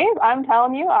 5 days. I'm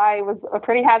telling you, I was a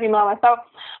pretty happy mama. So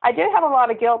I did have a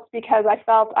lot of guilt because I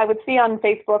felt I would see on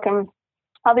Facebook and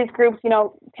all these groups,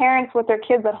 parents with their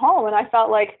kids at home, and I felt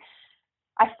like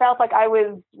I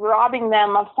was robbing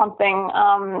them of something.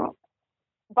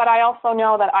 But I also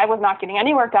know that I was not getting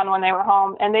any work done when they were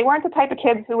home, and they weren't the type of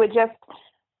kids who would just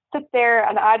sit there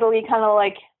and idly kind of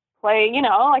like play,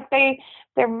 like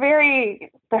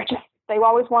they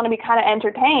always want to be kind of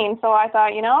entertained. So I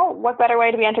thought, what better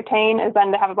way to be entertained is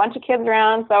than to have a bunch of kids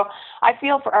around. So I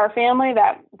feel for our family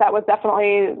that was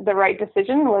definitely the right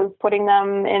decision, was putting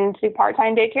them into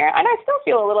part-time daycare. And I still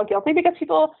feel a little guilty because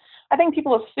I think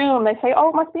people assume, they say, oh,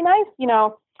 it must be nice,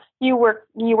 you work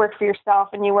for yourself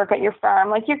and you work at your farm.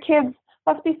 Like, your kids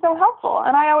must be so helpful.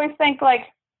 And I always think, like,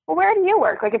 well, where do you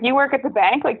work? Like, if you work at the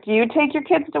bank, like, do you take your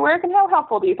kids to work, and how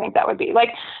helpful do you think that would be? Like,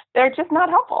 they're just not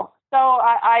helpful. So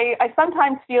I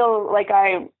sometimes feel like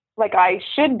I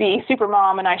should be super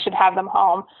mom and I should have them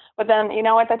home. But then, you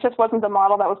know what, that just wasn't the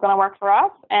model that was going to work for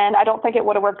us. And I don't think it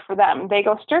would have worked for them. They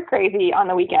go stir crazy on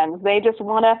the weekends. They just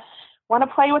want to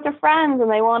play with their friends,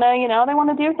 and they want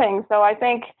to do things. So I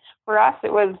think for us,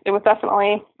 it was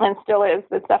definitely, and still is,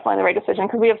 it's definitely the right decision,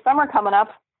 because we have summer coming up.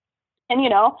 And,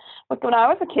 when I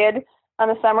was a kid in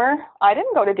the summer, I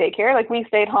didn't go to daycare. Like, we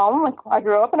stayed home. Like, I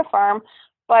grew up in a farm,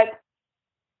 but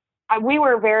we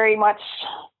were very much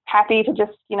happy to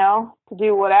just, to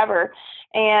do whatever.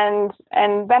 And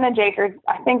Ben and Jake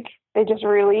I think they just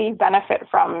really benefit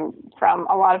from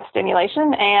a lot of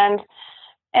stimulation, and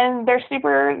they're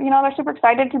super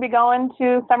excited to be going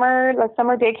to the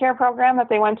summer daycare program that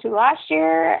they went to last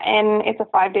year. And it's a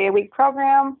 5-day-a-week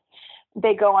program.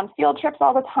 They go on field trips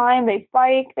all the time. They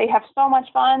bike. They have so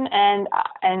much fun. And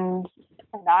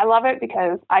I love it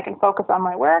because I can focus on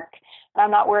my work. And I'm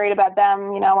not worried about them,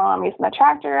 while I'm using the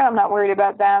tractor. I'm not worried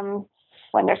about them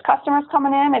when there's customers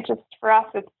coming in. It just, for us,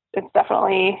 it's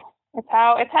definitely, it's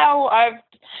how I've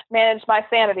managed my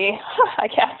sanity, I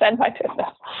guess, and my business.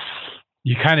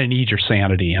 You kind of need your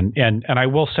sanity. And I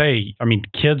will say,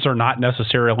 kids are not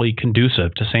necessarily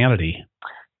conducive to sanity.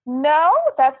 No,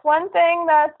 that's one thing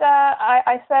that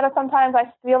I said sometimes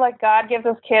I feel like God gives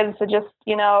us kids to just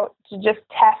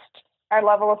test our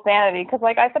level of sanity. Because,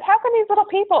 like I said, how can these little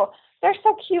people, they're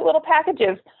so cute little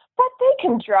packages, but they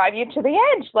can drive you to the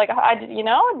edge. Like, and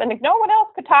no one else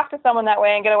could talk to someone that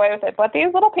way and get away with it. But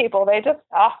these little people, they just,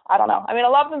 I don't know. I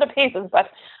love them to pieces,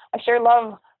 but I sure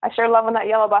love when that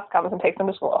yellow bus comes and takes them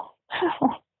to school.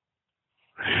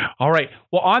 All right.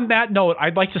 Well, on that note,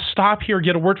 I'd like to stop here,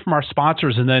 get a word from our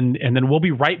sponsors, and then we'll be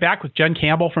right back with Jen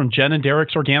Campbell from Jen and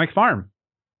Derek's Organic Farm.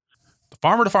 The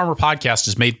Farmer to Farmer podcast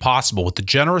is made possible with the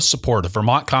generous support of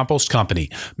Vermont Compost Company,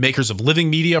 makers of living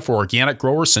media for organic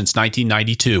growers since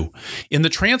 1992. In the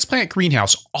transplant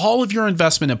greenhouse, all of your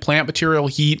investment in plant material,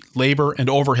 heat, labor, and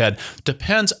overhead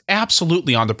depends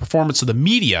absolutely on the performance of the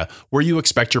media where you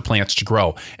expect your plants to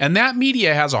grow. And that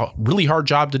media has a really hard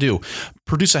job to do.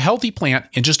 Produce a healthy plant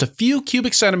in just a few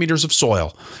cubic centimeters of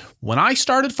soil. When I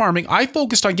started farming, I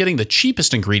focused on getting the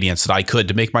cheapest ingredients that I could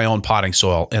to make my own potting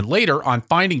soil, and later on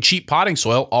finding cheap potting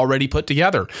soil already put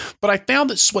together. But I found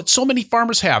that what so many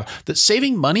farmers have, that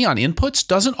saving money on inputs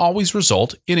doesn't always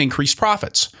result in increased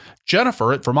profits.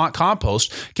 Jennifer at Vermont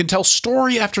Compost can tell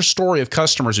story after story of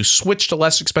customers who switched to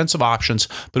less expensive options,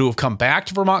 but who have come back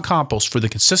to Vermont Compost for the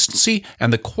consistency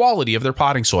and the quality of their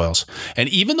potting soils. And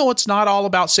even though it's not all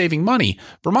about saving money,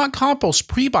 Vermont Compost's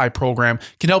pre-buy program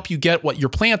can help you get what your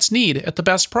plants need at the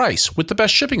best price, with the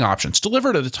best shipping options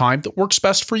delivered at a time that works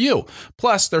best for you.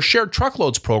 Plus, their shared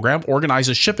truckloads program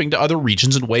organizes shipping to other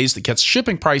regions in ways that gets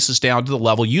shipping prices down to the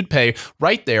level you'd pay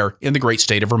right there in the great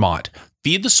state of Vermont.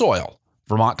 Feed the soil.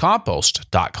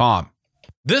 VermontCompost.com.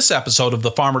 This episode of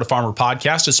the Farmer to Farmer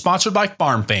podcast is sponsored by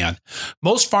FarmFan.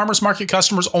 Most farmers market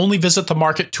customers only visit the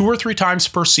market 2 or 3 times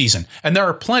per season, and there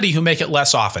are plenty who make it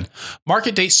less often.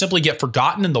 Market dates simply get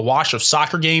forgotten in the wash of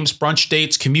soccer games, brunch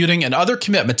dates, commuting, and other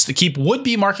commitments that keep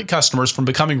would-be market customers from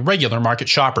becoming regular market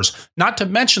shoppers, not to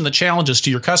mention the challenges to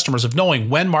your customers of knowing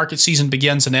when market season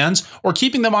begins and ends, or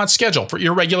keeping them on schedule for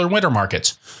irregular winter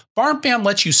markets. FarmFan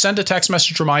lets you send a text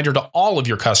message reminder to all of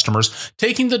your customers,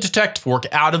 taking the detect fork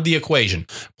out of the equation.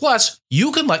 Plus,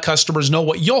 you can let customers know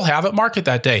what you'll have at market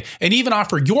that day and even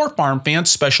offer your FarmFan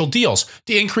special deals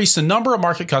to increase the number of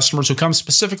market customers who come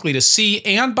specifically to see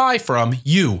and buy from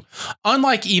you.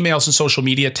 Unlike emails and social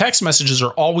media, text messages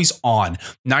are always on.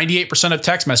 98% of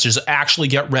text messages actually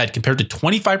get read compared to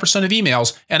 25% of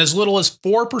emails and as little as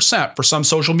 4% for some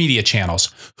social media channels.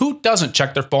 Who doesn't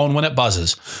check their phone when it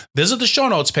buzzes? Visit the show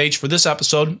notes page for this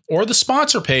episode or the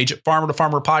sponsor page at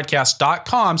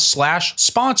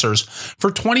farmertofarmerpodcast.com/sponsors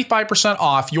for 25%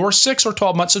 off your 6 or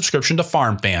 12-month subscription to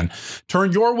FarmFan.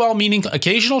 Turn your well-meaning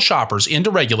occasional shoppers into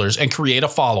regulars and create a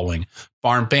following.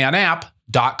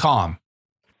 FarmFanApp.com.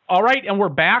 All right, and we're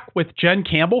back with Jen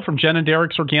Campbell from Jen and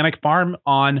Derek's Organic Farm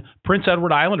on Prince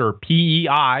Edward Island, or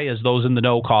PEI, as those in the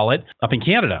know call it, up in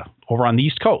Canada, over on the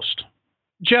East Coast.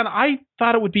 Jen, I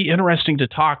thought it would be interesting to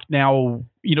talk now,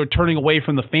 turning away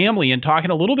from the family and talking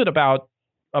a little bit about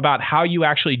how you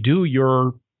actually do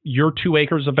your 2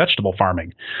 acres of vegetable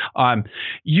farming.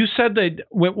 You said that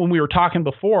when we were talking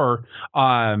before,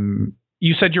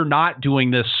 you said you're not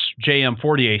doing this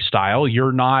JM40A style.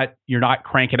 You're not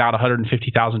cranking out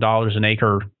 $150,000 an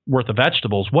acre worth of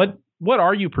vegetables. What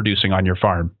are you producing on your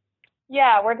farm?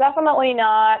 Yeah, we're definitely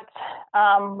not.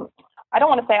 I don't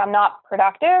want to say I'm not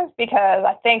productive, because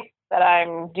I think that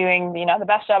I'm doing, the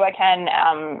best job I can,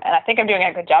 and I think I'm doing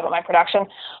a good job at my production,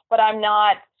 but I'm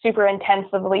not super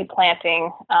intensively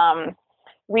planting. I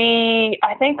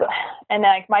think, and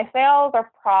like my sales are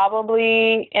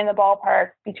probably in the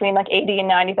ballpark between like $80,000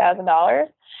 and $90,000,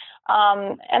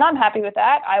 and I'm happy with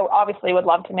that. I obviously would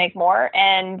love to make more,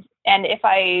 and if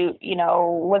I,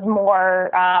 was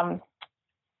more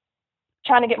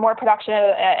trying to get more production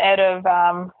out of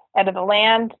the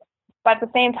land. But at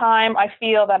the same time, I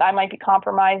feel that I might be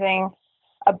compromising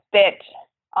a bit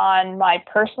on my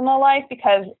personal life,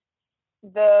 because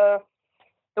the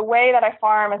way that I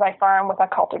farm is I farm with a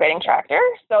cultivating tractor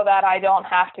so that I don't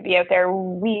have to be out there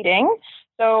weeding.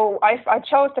 So I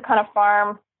chose to kind of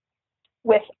farm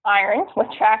with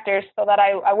tractors, so that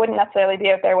I wouldn't necessarily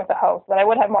be out there with a hoe, so that I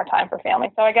would have more time for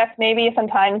family. So I guess maybe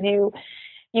sometimes you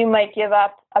might give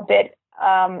up a bit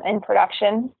in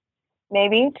production,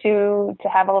 maybe to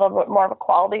have a little bit more of a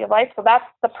quality of life. So that's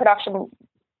the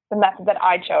method that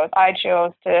I chose. I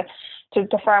chose to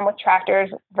farm with tractors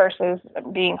versus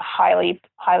being highly,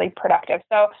 highly productive.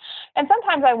 So, and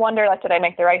sometimes I wonder, like, did I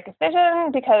make the right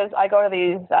decision? Because I go to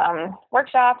these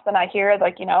workshops and I hear,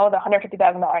 like, the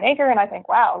 $150,000 an acre, and I think,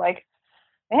 wow, like,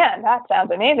 man, that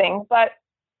sounds amazing. But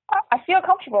I feel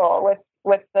comfortable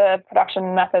with the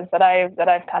production methods that I've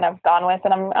kind of gone with,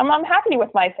 and I'm happy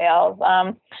with my sales.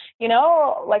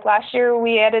 Like last year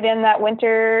we added in that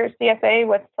winter CSA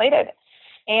with plated,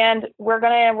 and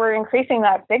we're increasing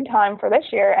that big time for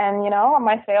this year. And on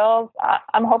my sales,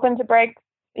 I'm hoping to break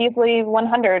easily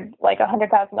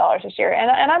 $100,000 this year,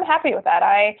 and I'm happy with that.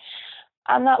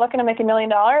 I'm not looking to make $1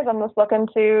 million. I'm just looking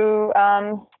to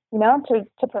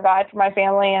to provide for my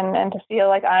family and to feel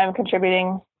like I'm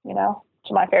contributing to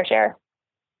my fair share.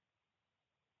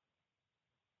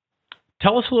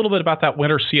 Tell us a little bit about that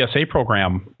winter CSA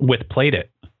program with Plate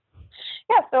It.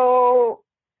 Yeah, so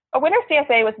a winter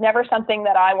CSA was never something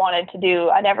that I wanted to do.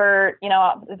 I never,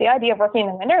 the idea of working in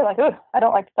the winter, like, ooh, I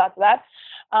don't like the thoughts of that.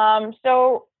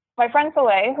 So my friend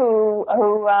Soleil, who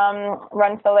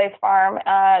runs Soleil's farm,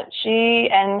 she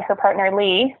and her partner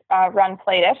Lee run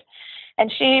Plate It.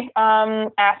 And she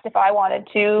asked if I wanted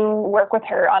to work with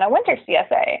her on a winter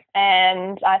CSA.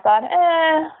 And I thought,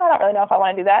 I don't really know if I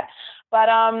want to do that. But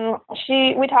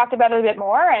we talked about it a bit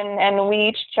more, and we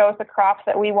each chose the crops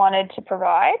that we wanted to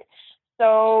provide.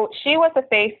 So she was the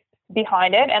face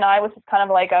behind it, and I was kind of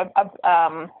like I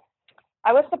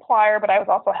was supplier, but I was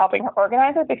also helping her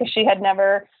organize it because she had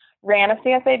never ran a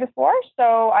CSA before.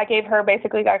 So I gave her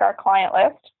basically like our client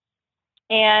list,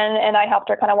 and I helped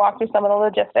her kind of walk through some of the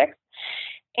logistics.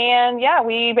 And yeah,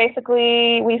 we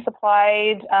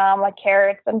supplied like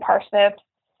carrots and parsnips,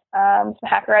 some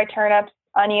Hackeri turnips,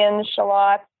 onions,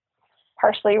 shallots,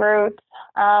 parsley roots,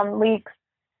 leeks.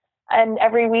 And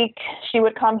every week she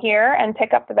would come here and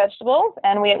pick up the vegetables.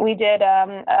 And we did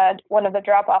one of the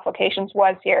drop-off locations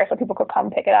was here, so people could come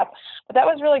pick it up. But that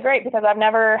was really great because I've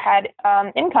never had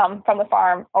income from the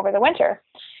farm over the winter.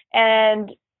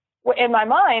 And in my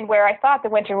mind, where I thought the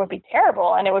winter would be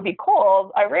terrible and it would be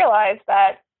cold, I realized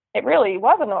that it really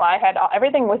wasn't. I had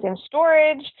everything was in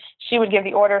storage. She would give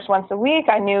the orders once a week.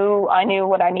 I knew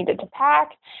what I needed to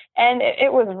pack, and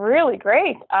it was really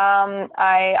great.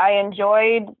 I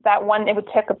enjoyed that one. It would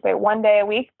take about 1 day a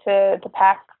week to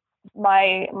pack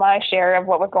my share of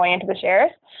what was going into the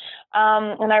shares.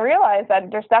 And I realized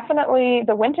that there's definitely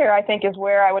the winter, I think, is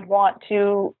where I would want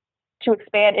to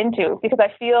expand into, because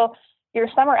I feel your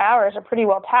summer hours are pretty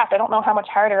well tapped. I don't know how much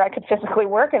harder I could physically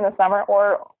work in the summer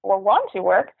or want to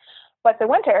work, but the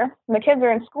winter, the kids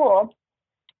are in school,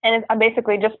 and I'm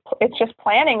basically it's just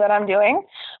planning that I'm doing.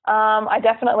 I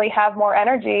definitely have more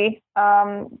energy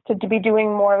to be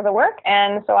doing more of the work,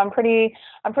 and so I'm pretty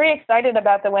excited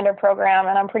about the winter program,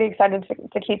 and I'm pretty excited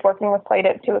to keep working with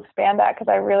Plated to expand that, because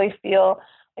I really feel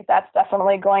like that's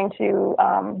definitely going to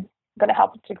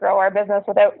help to grow our business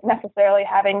without necessarily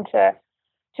having to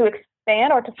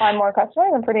expand or to find more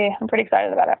customers. I'm pretty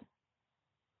excited about it.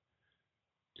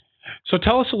 So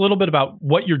tell us a little bit about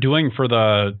what you're doing for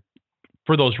those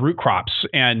root crops,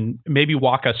 and maybe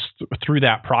walk us through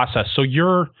that process. So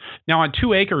you're now on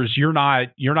 2 acres. You're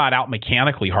not out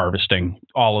mechanically harvesting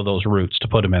all of those roots to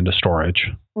put them into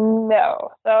storage.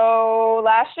 No. So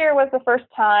last year was the first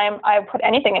time I put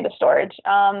anything into storage.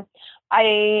 Our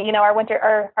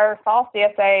fall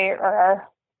CSA, or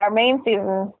our main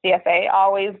season CSA,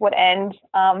 always would end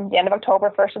the end of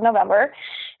October, 1st of November,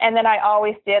 and then I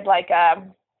always did like a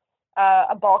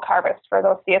bulk harvest for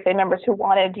those CSA members who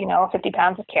wanted, 50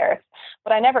 pounds of carrots.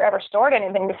 But I never ever stored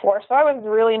anything before, so I was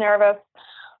really nervous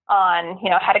on,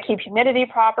 how to keep humidity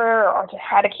proper, or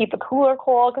how to keep the cooler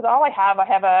cold, because I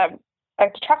have a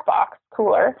truck box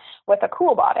cooler with a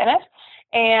CoolBot in it,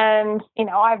 and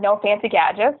I have no fancy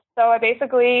gadgets. So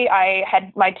I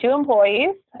had my 2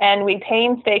 employees, and we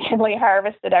painstakingly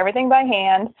harvested everything by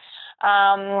hand.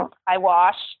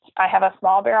 I have a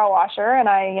small barrel washer, and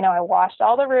I washed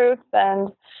all the roots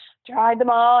and dried them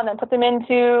all, and then put them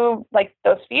into like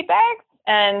those feed bags.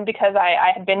 And because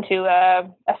I had been to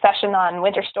a session on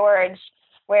winter storage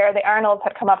where the Arnolds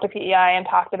had come up to PEI and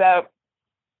talked about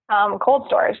cold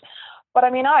storage, but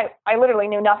I literally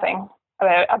knew nothing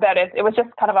about it. It was just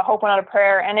kind of a hope and not a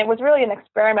prayer, and it was really an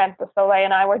experiment that Soleil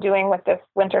and I were doing with this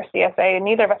winter CSA.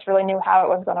 Neither of us really knew how it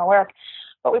was going to work.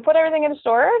 But we put everything into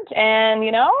storage, and,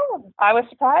 I was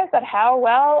surprised at how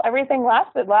well everything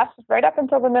lasted. It lasted right up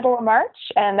until the middle of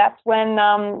March, and that's when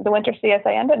the winter CSA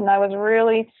ended, and I was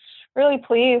really, really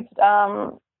pleased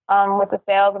with the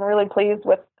sales, and really pleased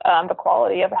with the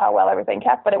quality of how well everything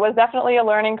kept. But it was definitely a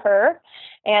learning curve,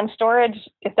 and storage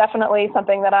is definitely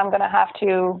something that I'm going to have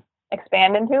to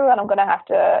expand into, and I'm going to have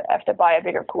to buy a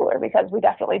bigger cooler, because we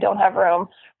definitely don't have room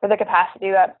for the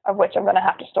capacity of which I'm going to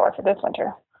have to store for this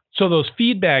winter. So those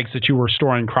feed bags that you were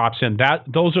storing crops in,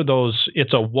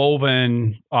 it's a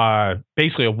woven,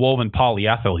 basically a woven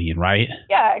polyethylene, right?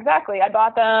 Yeah, exactly. I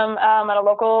bought them at a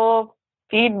local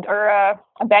feed or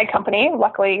a bag company.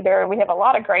 Luckily, we have a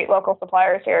lot of great local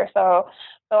suppliers here, so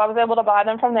I was able to buy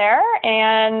them from there.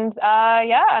 And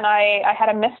and I had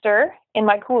a mister in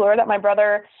my cooler that my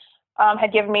brother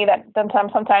had given me that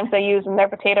sometimes they use in their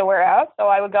potato warehouse. So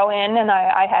I would go in, and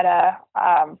I had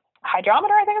a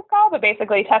hydrometer, I think it's called, but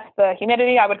basically test the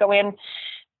humidity. I would go in,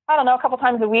 a couple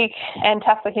times a week and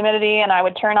test the humidity, and I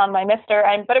would turn on my mister,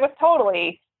 but it was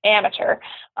totally amateur.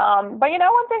 But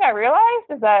one thing I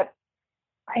realized is that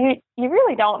you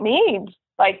really don't need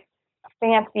like a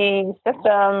fancy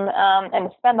system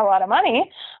and spend a lot of money.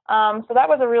 So that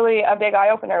was a big eye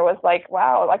opener. Was like,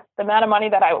 wow, like the amount of money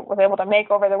that I was able to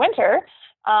make over the winter,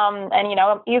 and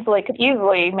could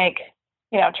easily make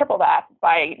triple that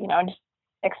by just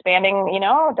expanding,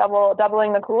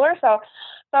 doubling the cooler. So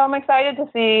I'm excited to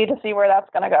see where that's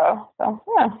going to go. So,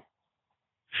 yeah.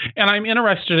 And I'm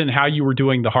interested in how you were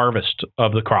doing the harvest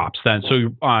of the crops then.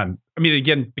 So,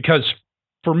 again, because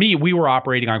for me, we were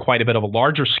operating on quite a bit of a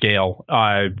larger scale.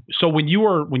 So when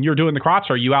you're doing the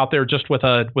crops, are you out there just with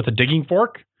a digging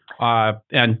fork,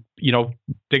 and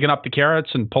digging up the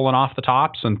carrots and pulling off the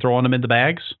tops and throwing them in the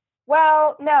bags?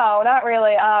 Well, no, not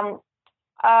really.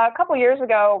 A couple years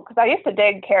ago, because I used to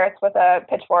dig carrots with a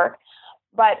pitchfork,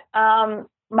 but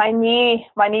my knee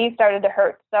started to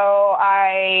hurt. So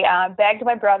I begged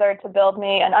my brother to build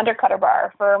me an undercutter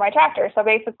bar for my tractor. So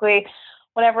basically,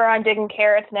 whenever I'm digging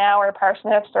carrots now, or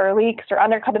parsnips, or leeks, or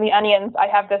undercutting the onions, I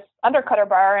have this undercutter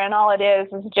bar, and all it is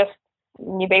just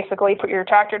you basically put your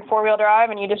tractor in 4-wheel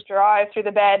drive, and you just drive through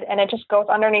the bed, and it just goes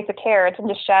underneath the carrots and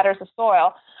just shatters the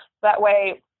soil. That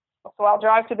way. So I'll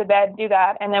drive through the bed, do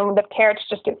that, and then the carrots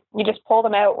you just pull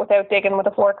them out without digging with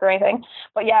a fork or anything.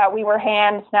 But yeah, we were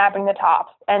hand snapping the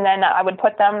tops, and then I would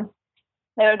put them.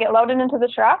 They would get loaded into the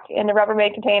truck in the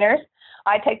Rubbermaid containers.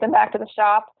 I'd take them back to the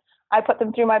shop. I put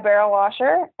them through my barrel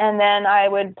washer, and then I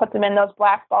would put them in those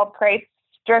black bulb crates,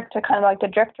 to kind of like to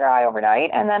drip dry overnight,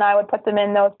 and then I would put them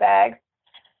in those bags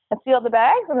and seal the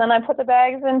bags, and then I put the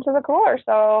bags into the cooler.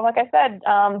 So, like I said,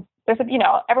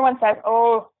 everyone says,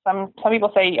 oh, some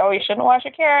people say, oh, you shouldn't wash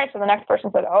your carrots. And the next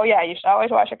person said, oh yeah, you should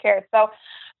always wash your carrots. So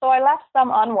I left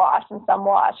some unwashed and some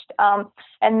washed.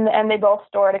 And they both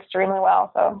stored extremely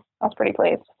well. So I was pretty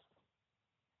pleased.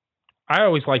 I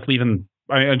always like leaving.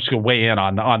 I'm just going to weigh in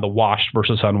on the washed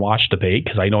versus unwashed debate,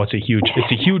 because I know it's a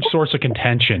huge source of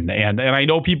contention, and I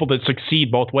know people that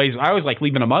succeed both ways. I always like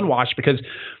leaving them unwashed because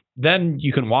then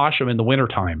you can wash them in the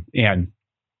wintertime.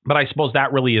 But I suppose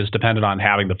that really is dependent on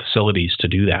having the facilities to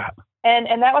do that. And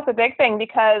that was a big thing,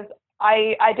 because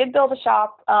I did build a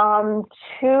shop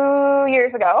 2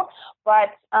 years ago, but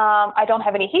I don't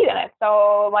have any heat in it.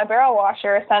 So my barrel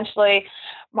washer, essentially,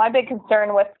 my big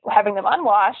concern with having them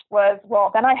unwashed was,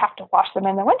 well, then I have to wash them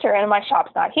in the winter and my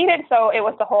shop's not heated. So it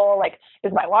was the whole, like,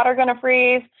 is my water going to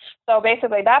freeze? So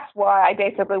basically that's why I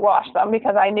basically washed them,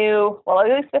 because I knew, well, at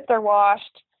least if they're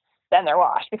washed, then they're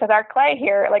washed. Because our clay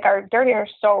here, like our dirt here,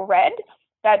 is so red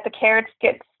that the carrots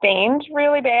get stained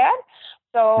really bad.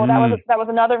 So that was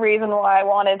another reason why I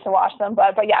wanted to wash them.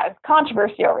 But yeah, it's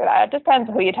controversy over that. It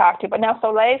depends who you talk to. But now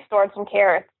Soleil stored some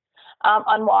carrots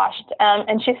unwashed,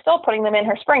 and she's still putting them in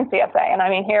her spring CSA. And I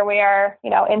mean, here we are,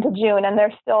 into June, and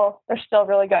they're still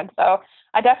really good. So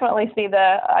I definitely see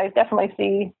I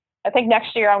think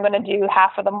next year I'm going to do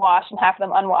half of them washed and half of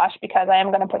them unwashed, because I am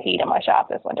going to put heat in my shop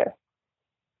this winter.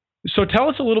 So tell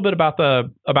us a little bit about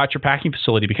your packing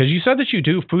facility, because you said that you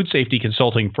do food safety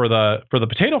consulting for the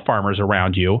potato farmers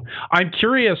around you. I'm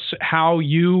curious how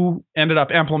you ended up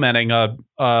implementing a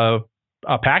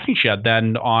packing shed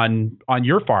then on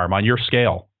your farm, on your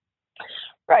scale.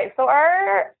 Right. So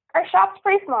our shop's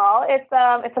pretty small. It's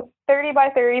a 30 by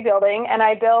 30 building, and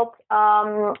I built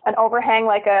an overhang,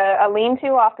 like a lean-to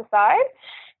off the side.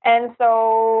 And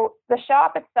so the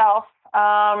shop itself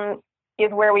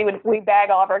is where we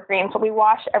bag all of our greens. So we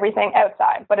wash everything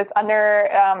outside, but it's under,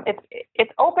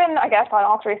 it's open, I guess, on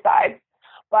all three sides,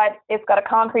 but it's got a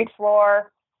concrete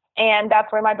floor, and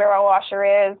that's where my barrel washer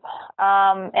is.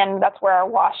 And that's where our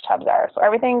wash tubs are. So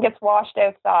everything gets washed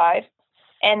outside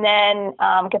and then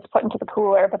gets put into the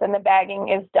cooler, but then the bagging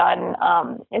is done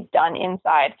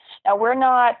inside. Now we're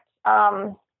not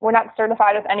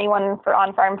certified with anyone for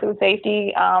on-farm food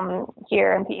safety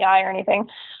here in PEI or anything.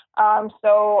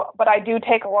 But I do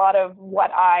take a lot of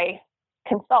what I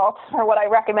consult or what I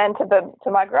recommend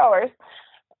to my growers.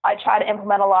 I try to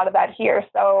implement a lot of that here.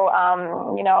 So,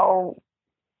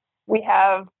 we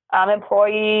have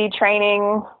employee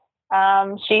training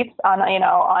sheets on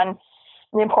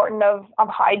the importance of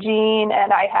hygiene,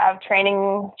 and I have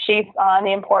training sheets on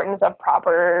the importance of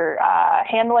proper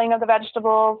handling of the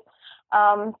vegetables.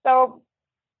 And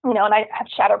I have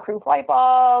shadow-proof light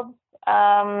bulbs.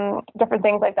 Different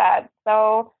things like that.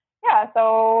 So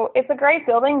it's a great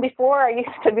building. Before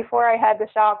I had the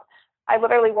shop, I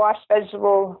literally washed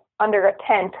vegetables under a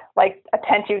tent, like a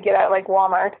tent you'd get at like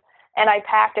Walmart, and I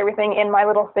packed everything in my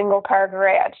little single car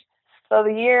garage. So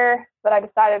the year that I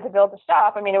decided to build the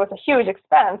shop, I mean, it was a huge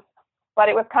expense, but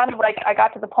it was kind of like I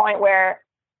got to the point where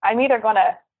I'm either going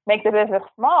to make the business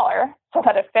smaller so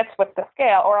that it fits with the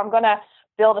scale, or I'm going to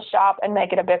build a shop and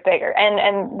make it a bit bigger.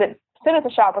 As soon as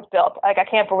the shop was built, like, I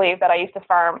can't believe that I used to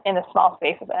farm in the small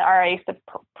spaces, or I used to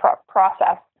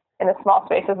process in the small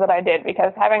spaces that I did,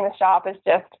 because having the shop is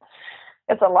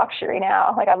it's a luxury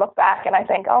now. Like, I look back and I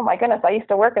think, oh my goodness, I used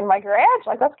to work in my garage.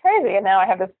 Like, that's crazy. And now I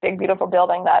have this big, beautiful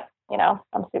building that,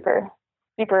 I'm super,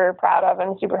 super proud of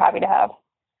and super happy to have.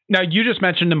 Now, you just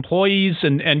mentioned employees,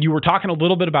 and you were talking a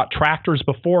little bit about tractors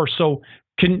before. So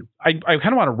I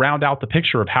kind of want to round out the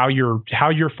picture of how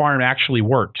your farm actually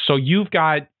works. So you've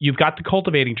got the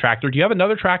cultivating tractor. Do you have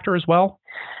another tractor as well?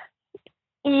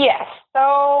 Yes.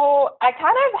 So I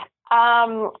kind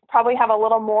of probably have a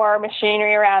little more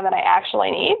machinery around than I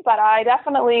actually need, but I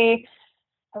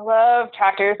love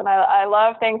tractors, and I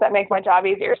love things that make my job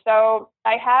easier. So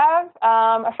I have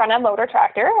a front end loader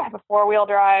tractor. I have a 4-wheel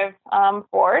drive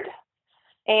Ford,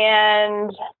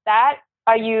 and that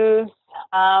I use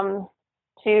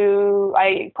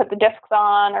I put the discs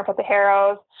on or put the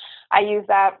harrows. I use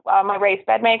that my raised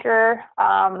bed maker.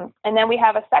 And then we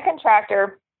have a second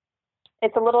tractor.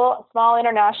 It's a little small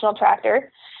international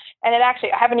tractor. And I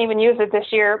haven't even used it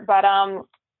this year, but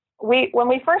when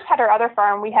we first had our other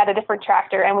farm, we had a different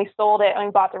tractor, and we sold it and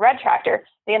we bought the red tractor,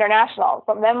 the international.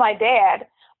 But then my dad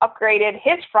upgraded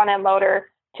his front end loader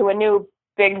to a new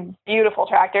big, beautiful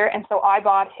tractor. And so I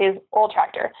bought his old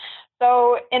tractor.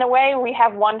 So in a way, we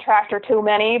have one tractor too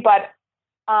many, but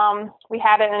we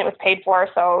had it and it was paid for.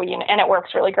 So, and it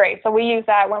works really great. So we use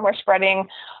that when we're spreading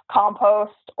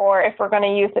compost, or if we're going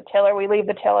to use the tiller, we leave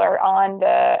the tiller on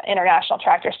the international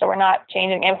tractor. So we're not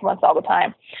changing implements all the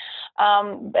time.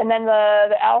 And then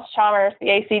the Allis-Chalmers, the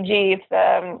ACG, it's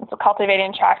a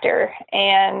cultivating tractor.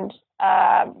 And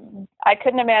I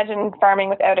couldn't imagine farming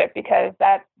without it, because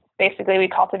that basically we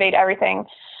cultivate everything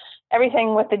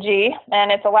with the G,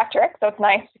 and it's electric. So it's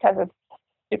nice because it's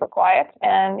super quiet.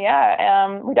 And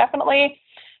we definitely,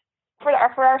 for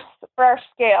our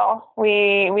scale,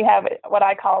 we have what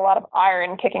I call a lot of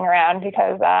iron kicking around,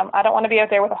 because I don't want to be out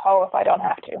there with a hoe if I don't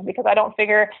have to, because I don't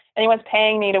figure anyone's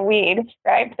paying me to weed,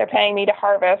 right? They're paying me to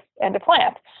harvest and to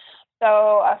plant.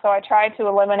 So I try to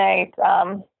eliminate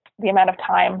the amount of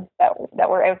time that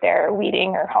we're out there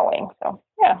weeding or hoeing. So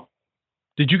yeah.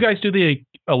 Did you guys do the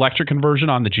electric conversion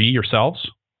on the G yourselves?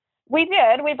 We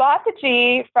did. We bought the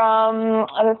G from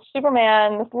this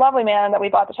lovely man that we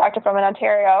bought the tractor from in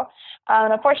Ontario.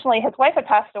 And unfortunately, his wife had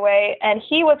passed away, and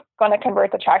he was going to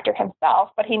convert the tractor himself,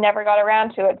 but he never got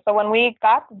around to it. So when we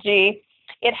got the G,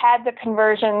 it had the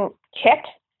conversion kit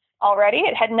already.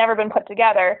 It had never been put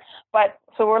together,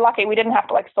 so we're lucky we didn't have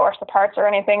to source the parts or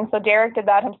anything. So Derek did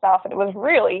that himself, and it was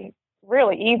really,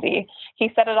 really easy.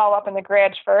 He set it all up in the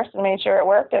garage first and made sure it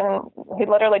worked, and he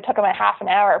literally took him a half an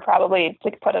hour probably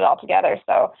to put it all together.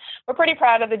 So we're pretty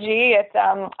proud of the G. It's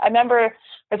I remember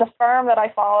there's a firm that I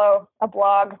follow, a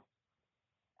blog,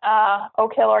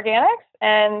 Oak Hill Organics,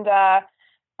 and I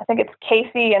think it's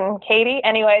Casey and Katie.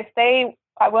 Anyways, I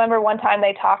remember one time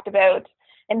they talked about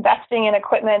investing in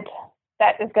equipment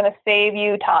that is going to save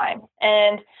you time.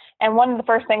 And one of the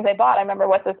first things they bought, I remember,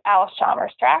 was this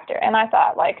Allis-Chalmers tractor. And I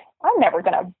thought, I'm never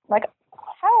going to,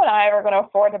 how am I ever going to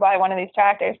afford to buy one of these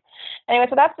tractors? Anyway,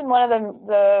 so that's been one of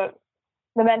the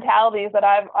mentalities that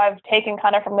I've taken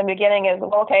kind of from the beginning is,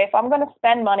 okay, if I'm going to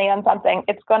spend money on something,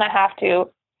 it's going to have to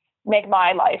make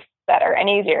my life better and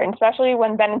easier. And especially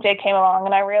when Ben and Jay came along,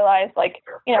 and I realized,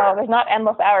 there's not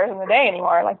endless hours in the day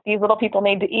anymore. These little people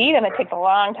need to eat, and it takes a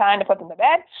long time to put them to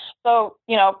bed. So,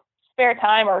 spare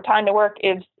time or time to work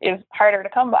is harder to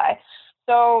come by.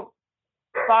 So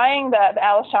buying the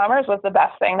Allis-Chalmers was the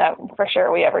best thing that for sure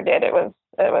we ever did.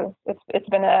 It's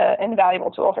been an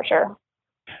invaluable tool for sure.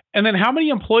 And then how many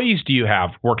employees do you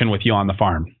have working with you on the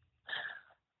farm?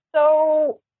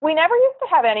 So we never used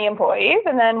to have any employees.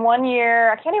 And then one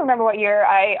year, I can't even remember what year,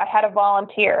 I had a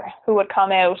volunteer who would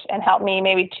come out and help me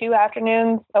maybe 2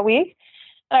 afternoons a week.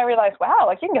 And I realized, wow,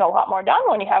 you can get a lot more done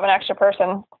when you have an extra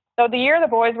person. So the year the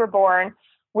boys were born,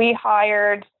 we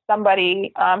hired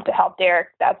somebody to help Derek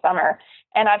that summer.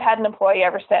 And I've had an employee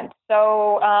ever since.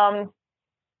 So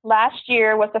last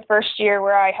year was the first year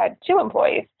where I had 2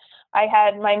 employees. I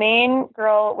had my main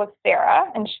girl was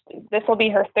Sarah, and this will be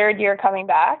her 3rd year coming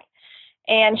back.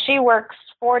 And she works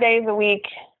 4 days a week,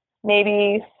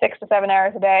 maybe 6 to 7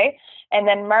 hours a day. And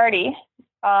then Marty,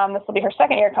 this will be her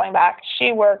 2nd year coming back.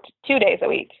 She worked 2 days a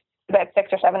week, about 6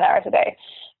 or 7 hours a day.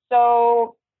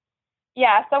 So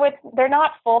they're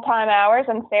not full-time hours.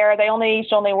 And Sarah, they only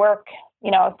work,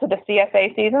 to the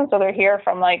CSA season. So they're here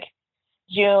from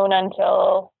June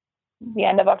until the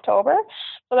end of October.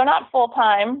 So they're not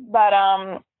full-time,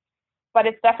 but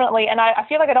it's definitely, and I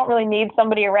feel like I don't really need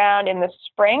somebody around in the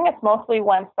spring. It's mostly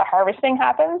once the harvesting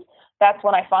happens. That's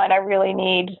when I find I really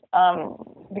need,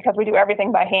 because we do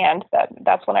everything by hand,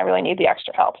 that's when I really need the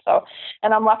extra help. So,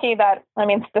 and I'm lucky that,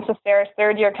 this is Sarah's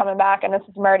 3rd year coming back, and this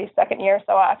is Marty's 2nd year.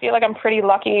 So I feel like I'm pretty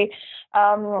lucky,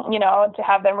 to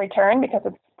have them return, because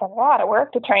it's a lot of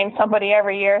work to train somebody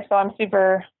every year. So I'm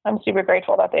super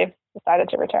grateful that they've decided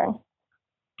to return.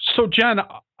 So Jen,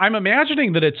 I'm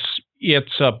imagining that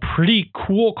it's a pretty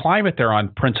cool climate there on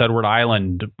Prince Edward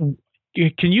Island.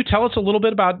 Can you tell us a little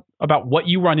bit about what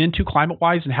you run into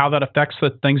climate-wise and how that affects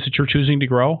the things that you're choosing to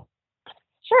grow?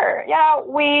 Sure. Yeah,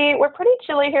 we're pretty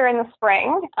chilly here in the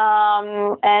spring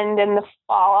and in the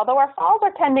fall, although our falls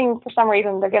are tending, for some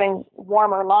reason, they're getting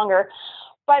warmer longer.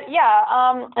 But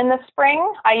in the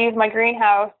spring, I use my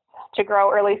greenhouse to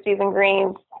grow early season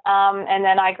greens, and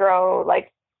then I grow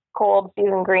cold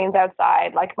season greens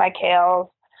outside, like my kales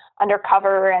under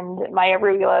cover and my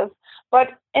arugulas. But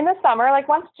in the summer,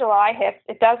 once July hits,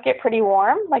 it does get pretty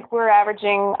warm. We're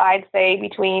averaging, I'd say,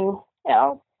 between,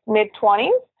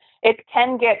 mid-20s. It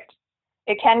can get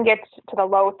to the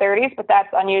low 30s, but that's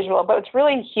unusual. But it's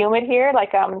really humid here.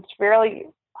 It's really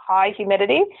high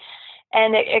humidity,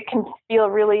 and it can feel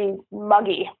really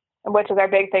muggy, which is our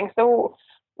big thing. So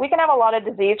we can have a lot of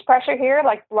disease pressure here.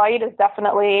 Blight is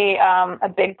definitely a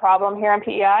big problem here on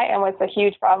PEI, and it's a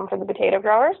huge problem for the potato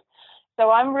growers. So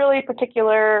I'm really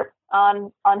particular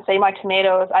on say my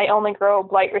tomatoes. I only grow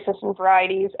blight resistant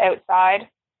varieties outside,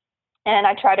 and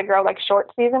I try to grow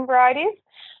short season varieties.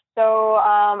 So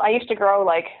I used to grow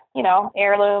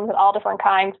heirlooms and all different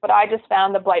kinds, but I just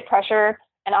found the blight pressure,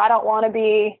 and I don't want to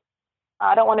be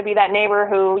I don't want to be that neighbor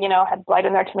who, had blight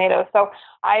in their tomatoes. So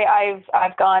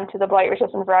I've gone to the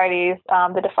blight-resistant varieties,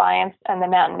 the Defiance and the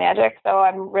Mountain Magic. So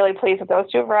I'm really pleased with those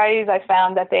two varieties. I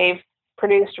found that they've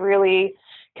produced really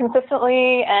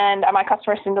consistently, and my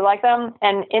customers seem to like them.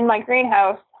 And in my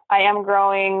greenhouse, I am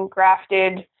growing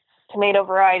grafted tomato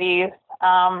varieties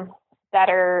that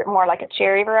are more like a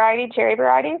cherry varieties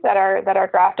that are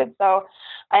grafted. So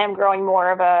I am growing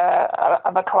more of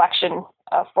a collection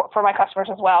for my customers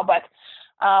as well. But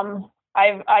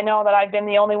I know that I've been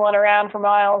the only one around for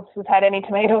miles who's had any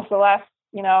tomatoes the last,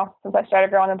 since I started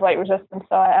growing the blight resistant.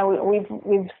 So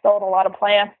we've sold a lot of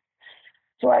plants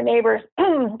to our neighbors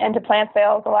and to plant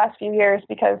sales the last few years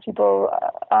because people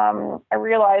are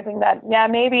realizing that,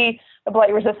 maybe the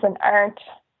blight resistant aren't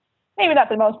maybe not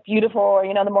the most beautiful or,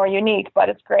 the more unique, but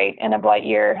it's great in a blight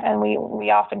year. And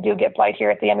we often do get blight here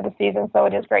at the end of the season. So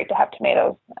it is great to have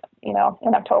tomatoes, in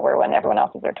October when everyone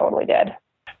else's are totally dead.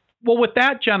 Well, with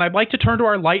that, Jen, I'd like to turn to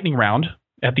our lightning round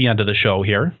at the end of the show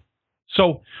here.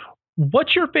 So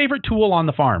what's your favorite tool on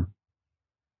the farm?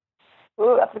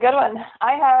 Ooh, that's a good one.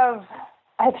 I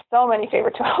have so many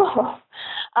favorite tools.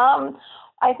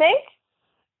 I think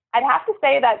I'd have to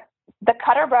say that the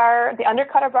cutter bar, the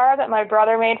undercutter bar that my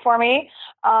brother made for me,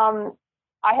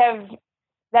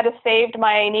 that has saved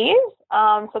my knees.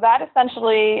 So that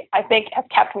essentially, I think, has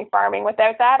kept me farming.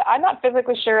 Without that, I'm not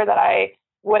physically sure that I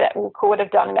would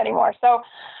have done it anymore. So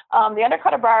the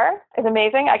undercutter bar is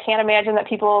amazing. I can't imagine that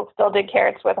people still dig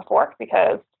carrots with a fork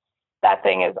because that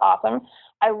thing is awesome.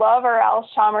 I love our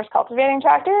Alice Chalmers cultivating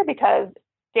tractor because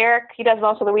Derek, he does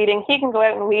most of the weeding. He can go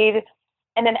out and weed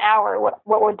in an hour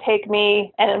what would take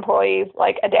me and employees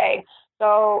like a day.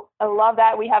 So I love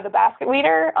that. We have the basket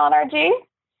weeder on our G,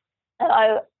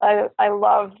 and I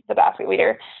love the basket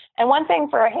weeder. And one thing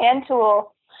for a hand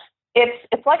tool,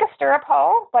 it's like a stirrup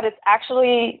hoe, but it's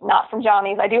actually not from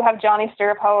Johnny's. I do have Johnny's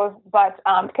stirrup hoes, but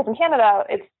because in Canada,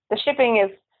 the shipping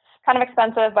is kind of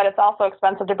expensive, but it's also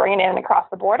expensive to bring it in across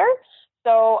the border.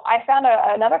 So I found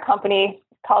another company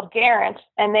called Garant,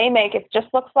 and they make it just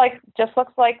looks like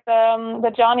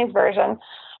the Johnny's version,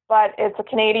 but it's a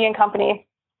Canadian company,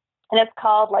 and it's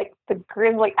called like the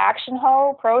Grizzly Action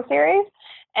Hoe Pro Series,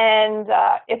 and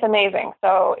it's amazing.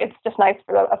 So it's just nice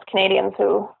for us Canadians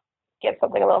who get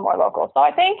something a little more local. So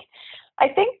I think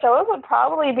those would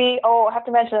probably be. Oh, I have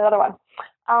to mention another one.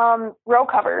 Row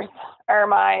covers are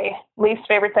my least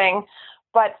favorite thing,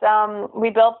 but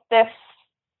we built this.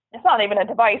 It's not even a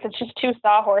device. It's just two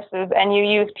sawhorses, and you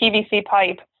use PVC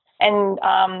pipe, and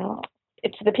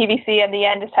it's the PVC at the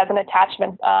end just has an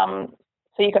attachment, so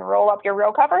you can roll up your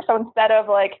row cover. So instead of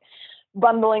like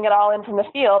bundling it all in from the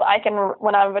field, I can,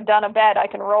 when I've done a bed, I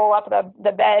can roll up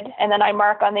the bed, and then I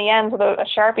mark on the ends with a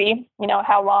Sharpie,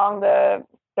 how long the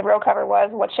row cover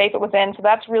was, what shape it was in. So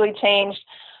that's really changed.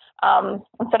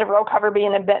 Instead of row cover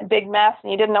being a big mess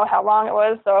and you didn't know how long it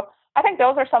was. So I think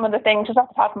those are some of the things just off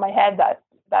the top of my head that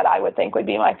I would think would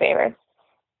be my favorites.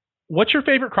 What's your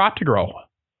favorite crop to grow?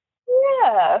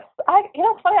 Yes.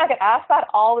 It's funny, I get asked that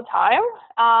all the time.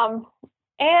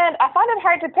 And I find it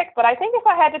hard to pick, but I think if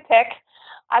I had to pick,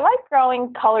 I like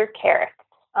growing colored carrots.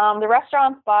 The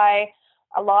restaurants buy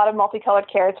a lot of multicolored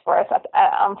carrots for us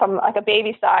from like a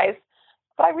baby size.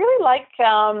 But I really like,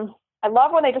 I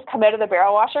love when they just come out of the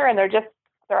barrel washer and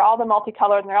they're all the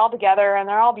multicolored and they're all together and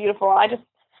they're all beautiful. And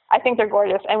I think they're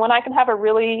gorgeous. And when I can have a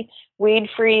really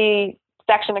weed-free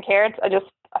section of carrots, I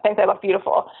think they look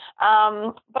beautiful.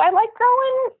 But I like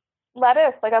growing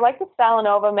lettuce. Like I like the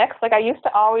Salanova mix. Like I used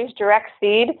to always direct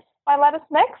seed my lettuce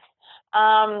mix.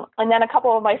 And then a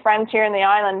couple of my friends here in the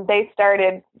island, they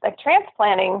started like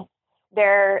transplanting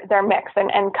their mix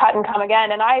and cut and come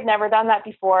again. And I had never done that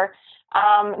before.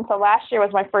 And so last year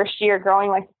was my first year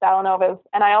growing like the Salanovas.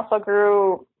 And I also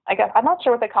grew, I guess, I'm not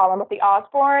sure what they call them, but the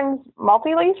Osborne's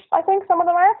multi-leaf, I think some of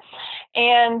them are.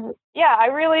 And yeah,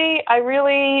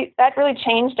 that really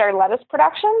changed our lettuce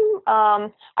production.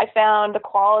 I found the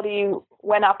quality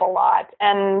went up a lot.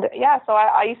 And yeah, so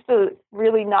I used to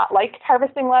really not like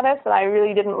harvesting lettuce, and I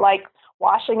really didn't like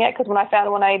washing it because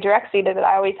when I direct seeded it,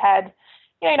 I always had,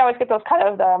 you'd always get those kind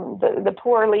of the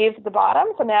poor leaves at the bottom.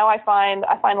 So now I find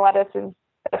lettuce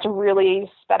that's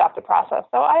really sped up the process.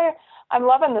 So I'm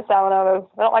loving the Salanovas.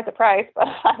 I don't like the price, but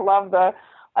I love the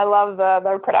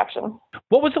production.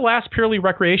 What was the last purely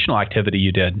recreational activity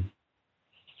you did?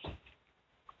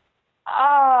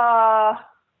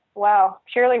 Wow,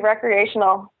 purely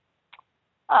recreational.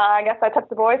 I guess I took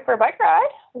the boys for a bike ride.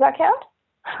 Does that count?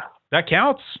 That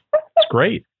counts. It's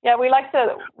great. Yeah, we're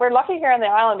lucky here on the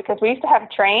island because we used to have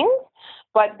trains,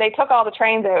 but they took all the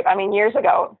trains out, years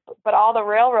ago. But all the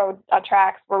railroad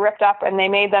tracks were ripped up and they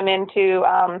made them into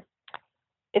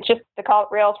it's just, they call it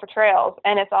Rails for Trails,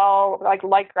 and it's all like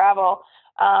light gravel.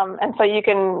 And so you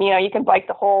can bike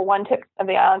the whole one tip of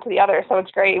the island to the other. So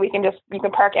it's great. You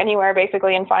can park anywhere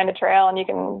basically and find a trail, and you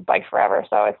can bike forever.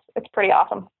 So it's pretty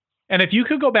awesome. And if you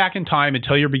could go back in time and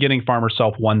tell your beginning farmer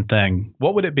self one thing,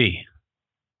 what would it be?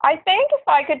 I think if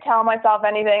I could tell myself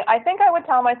anything, I think I would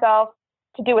tell myself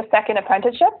to do a second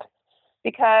apprenticeship,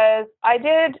 because I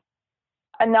did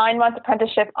a 9-month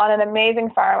apprenticeship on an amazing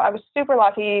farm. I was super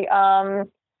lucky. I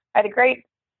had a great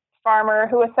farmer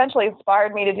who essentially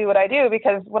inspired me to do what I do,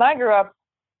 because when I grew up,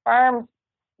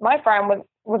 my farm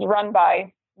was run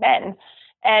by men,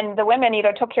 and the women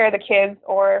either took care of the kids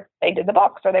or they did the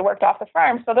books or they worked off the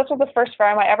farm. So this was the first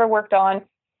farm I ever worked on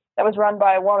that was run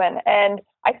by a woman. And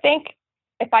I think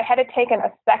if I had taken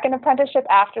a second apprenticeship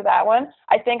after that one,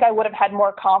 I think I would have had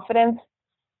more confidence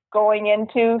going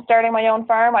into starting my own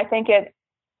farm. I think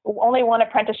only one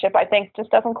apprenticeship, I think, just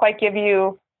doesn't quite give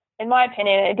you, in my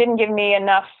opinion, it didn't give me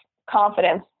enough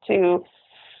confidence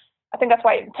I think that's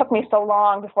why it took me so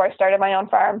long before I started my own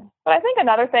farm. But I think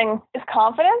another thing is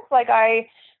confidence. Like I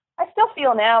still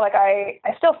feel now, like I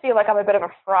still feel like I'm a bit of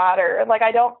a fraud, or like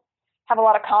I don't have a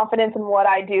lot of confidence in what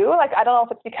I do. Like, I don't know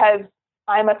if it's because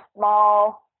I'm a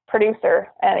small producer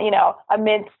and,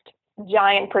 amidst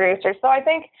giant producers. So I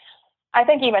think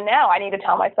even now I need to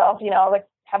tell myself, like,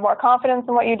 have more confidence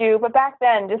in what you do. But back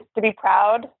then, just to be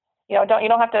proud, you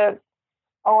don't have to,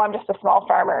 I'm just a small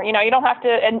farmer. You don't have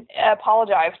to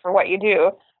apologize for what you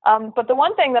do. But the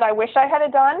one thing that I wish I had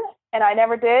done, and I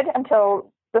never did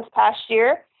until this past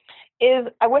year, is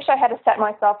I wish I had to set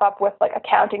myself up with like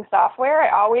accounting software. I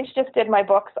always just did my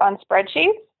books on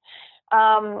spreadsheets.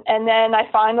 And then I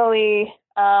finally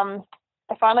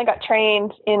got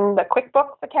trained in the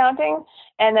QuickBooks accounting.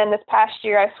 And then this past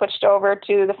year, I switched over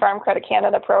to the Farm Credit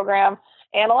Canada program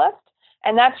analyst.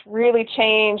 And that's really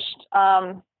changed,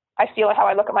 I feel, how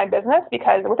I look at my business,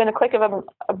 because within a click of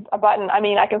a button,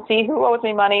 I can see who owes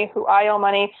me money, who I owe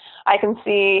money. I can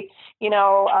see,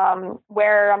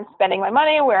 where I'm spending my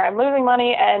money, where I'm losing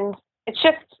money. And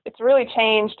it's really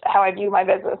changed how I view my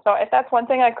business. So if that's one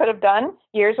thing I could have done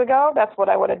years ago, that's what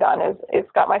I would have done, is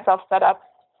got myself set up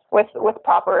with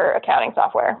proper accounting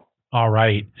software. All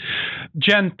right.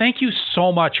 Jen, thank you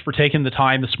so much for taking the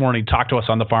time this morning to talk to us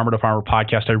on the Farmer to Farmer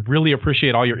podcast. I really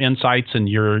appreciate all your insights and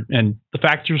the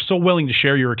fact that you're so willing to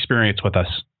share your experience with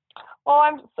us. Well,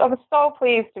 I'm so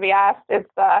pleased to be asked.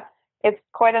 It's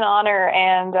quite an honor,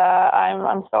 and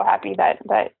I'm so happy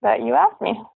that you asked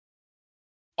me.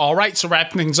 All right, so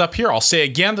wrapping things up here, I'll say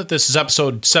again that this is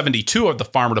episode 72 of the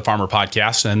Farmer to Farmer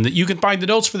podcast, and that you can find the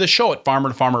notes for this show at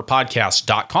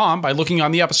farmertofarmerpodcast.com by looking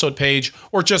on the episode page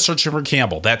or just searching for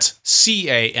Campbell. That's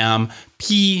CAMPBELL.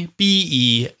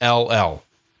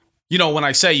 When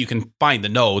I say you can find the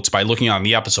notes by looking on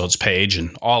the episodes page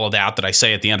and all of that I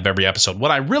say at the end of every episode,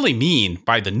 what I really mean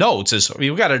by the notes is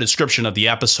we've got a description of the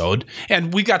episode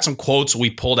and we've got some quotes we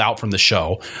pulled out from the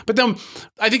show. But then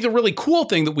I think the really cool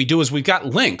thing that we do is we've got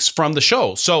links from the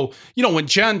show. So, when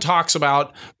Jen talks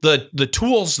about the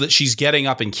tools that she's getting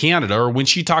up in Canada, or when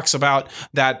she talks about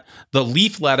the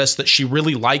leaf lettuce that she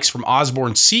really likes from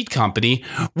Osborne Seed Company,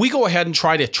 we go ahead and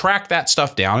try to track that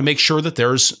stuff down and make sure that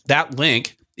there's that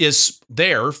link is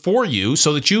there for you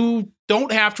so that you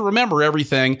don't have to remember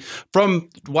everything from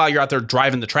while you're out there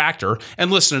driving the tractor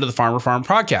and listening to the Farmer Farm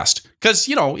podcast. Because,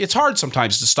 it's hard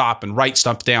sometimes to stop and write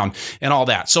stuff down and all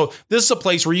that. So this is a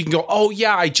place where you can go, oh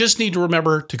yeah, I just need to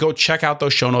remember to go check out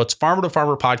those show notes,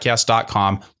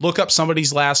 farmertofarmerpodcast.com, look up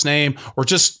somebody's last name, or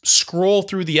just scroll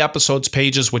through the episodes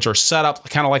pages, which are set up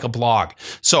kind of like a blog.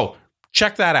 So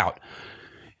check that out.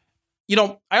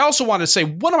 I also want to say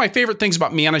one of my favorite things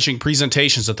about managing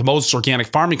presentations at the Moses Organic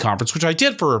Farming Conference, which I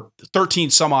did for 13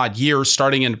 some odd years,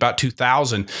 starting in about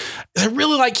 2000, is I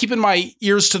really like keeping my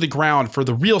ears to the ground for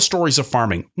the real stories of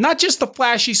farming, not just the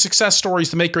flashy success stories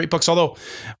that make great books, although,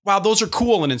 wow, those are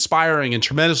cool and inspiring and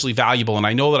tremendously valuable. And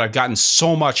I know that I've gotten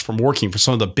so much from working for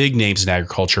some of the big names in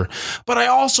agriculture, but I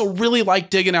also really like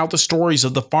digging out the stories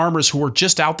of the farmers who are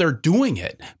just out there doing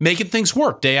it, making things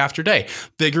work day after day,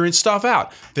 figuring stuff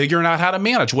out, figuring out how to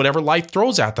manage whatever life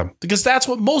throws at them, because that's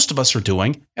what most of us are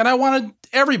doing. And I wanted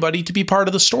everybody to be part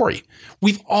of the story.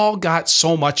 We've all got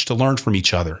so much to learn from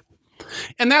each other.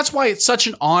 And that's why it's such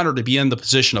an honor to be in the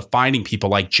position of finding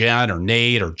people like Jen or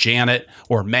Nate or Janet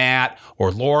or Matt or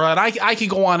Laura. And I could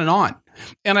go on and on.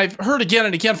 And I've heard again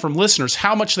and again from listeners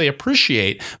how much they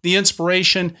appreciate the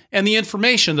inspiration and the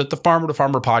information that the Farmer to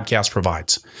Farmer podcast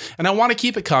provides. And I want to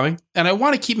keep it coming, and I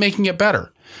want to keep making it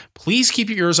better. Please keep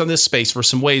your ears on this space for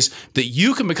some ways that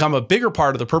you can become a bigger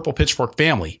part of the Purple Pitchfork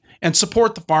family and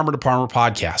support the Farmer to Farmer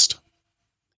podcast.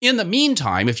 In the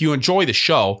meantime, if you enjoy the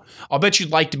show, I'll bet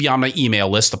you'd like to be on my email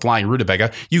list, The Flying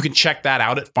Rutabaga. You can check that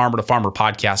out at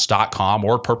farmertofarmerpodcast.com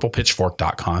or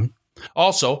purplepitchfork.com.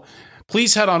 Also,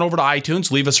 please head on over to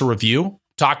iTunes, leave us a review,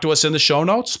 talk to us in the show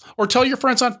notes, or tell your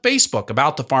friends on Facebook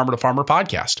about the Farmer to Farmer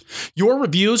podcast. Your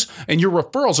reviews and your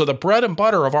referrals are the bread and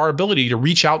butter of our ability to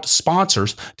reach out to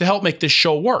sponsors to help make this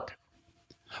show work.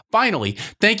 Finally,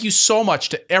 thank you so much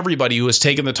to everybody who has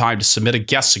taken the time to submit a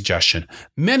guest suggestion.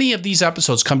 Many of these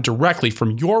episodes come directly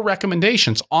from your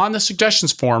recommendations on the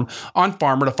suggestions form on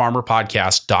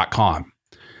farmertofarmerpodcast.com.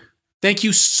 Thank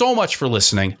you so much for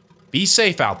listening. Be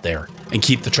safe out there and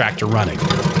keep the tractor running.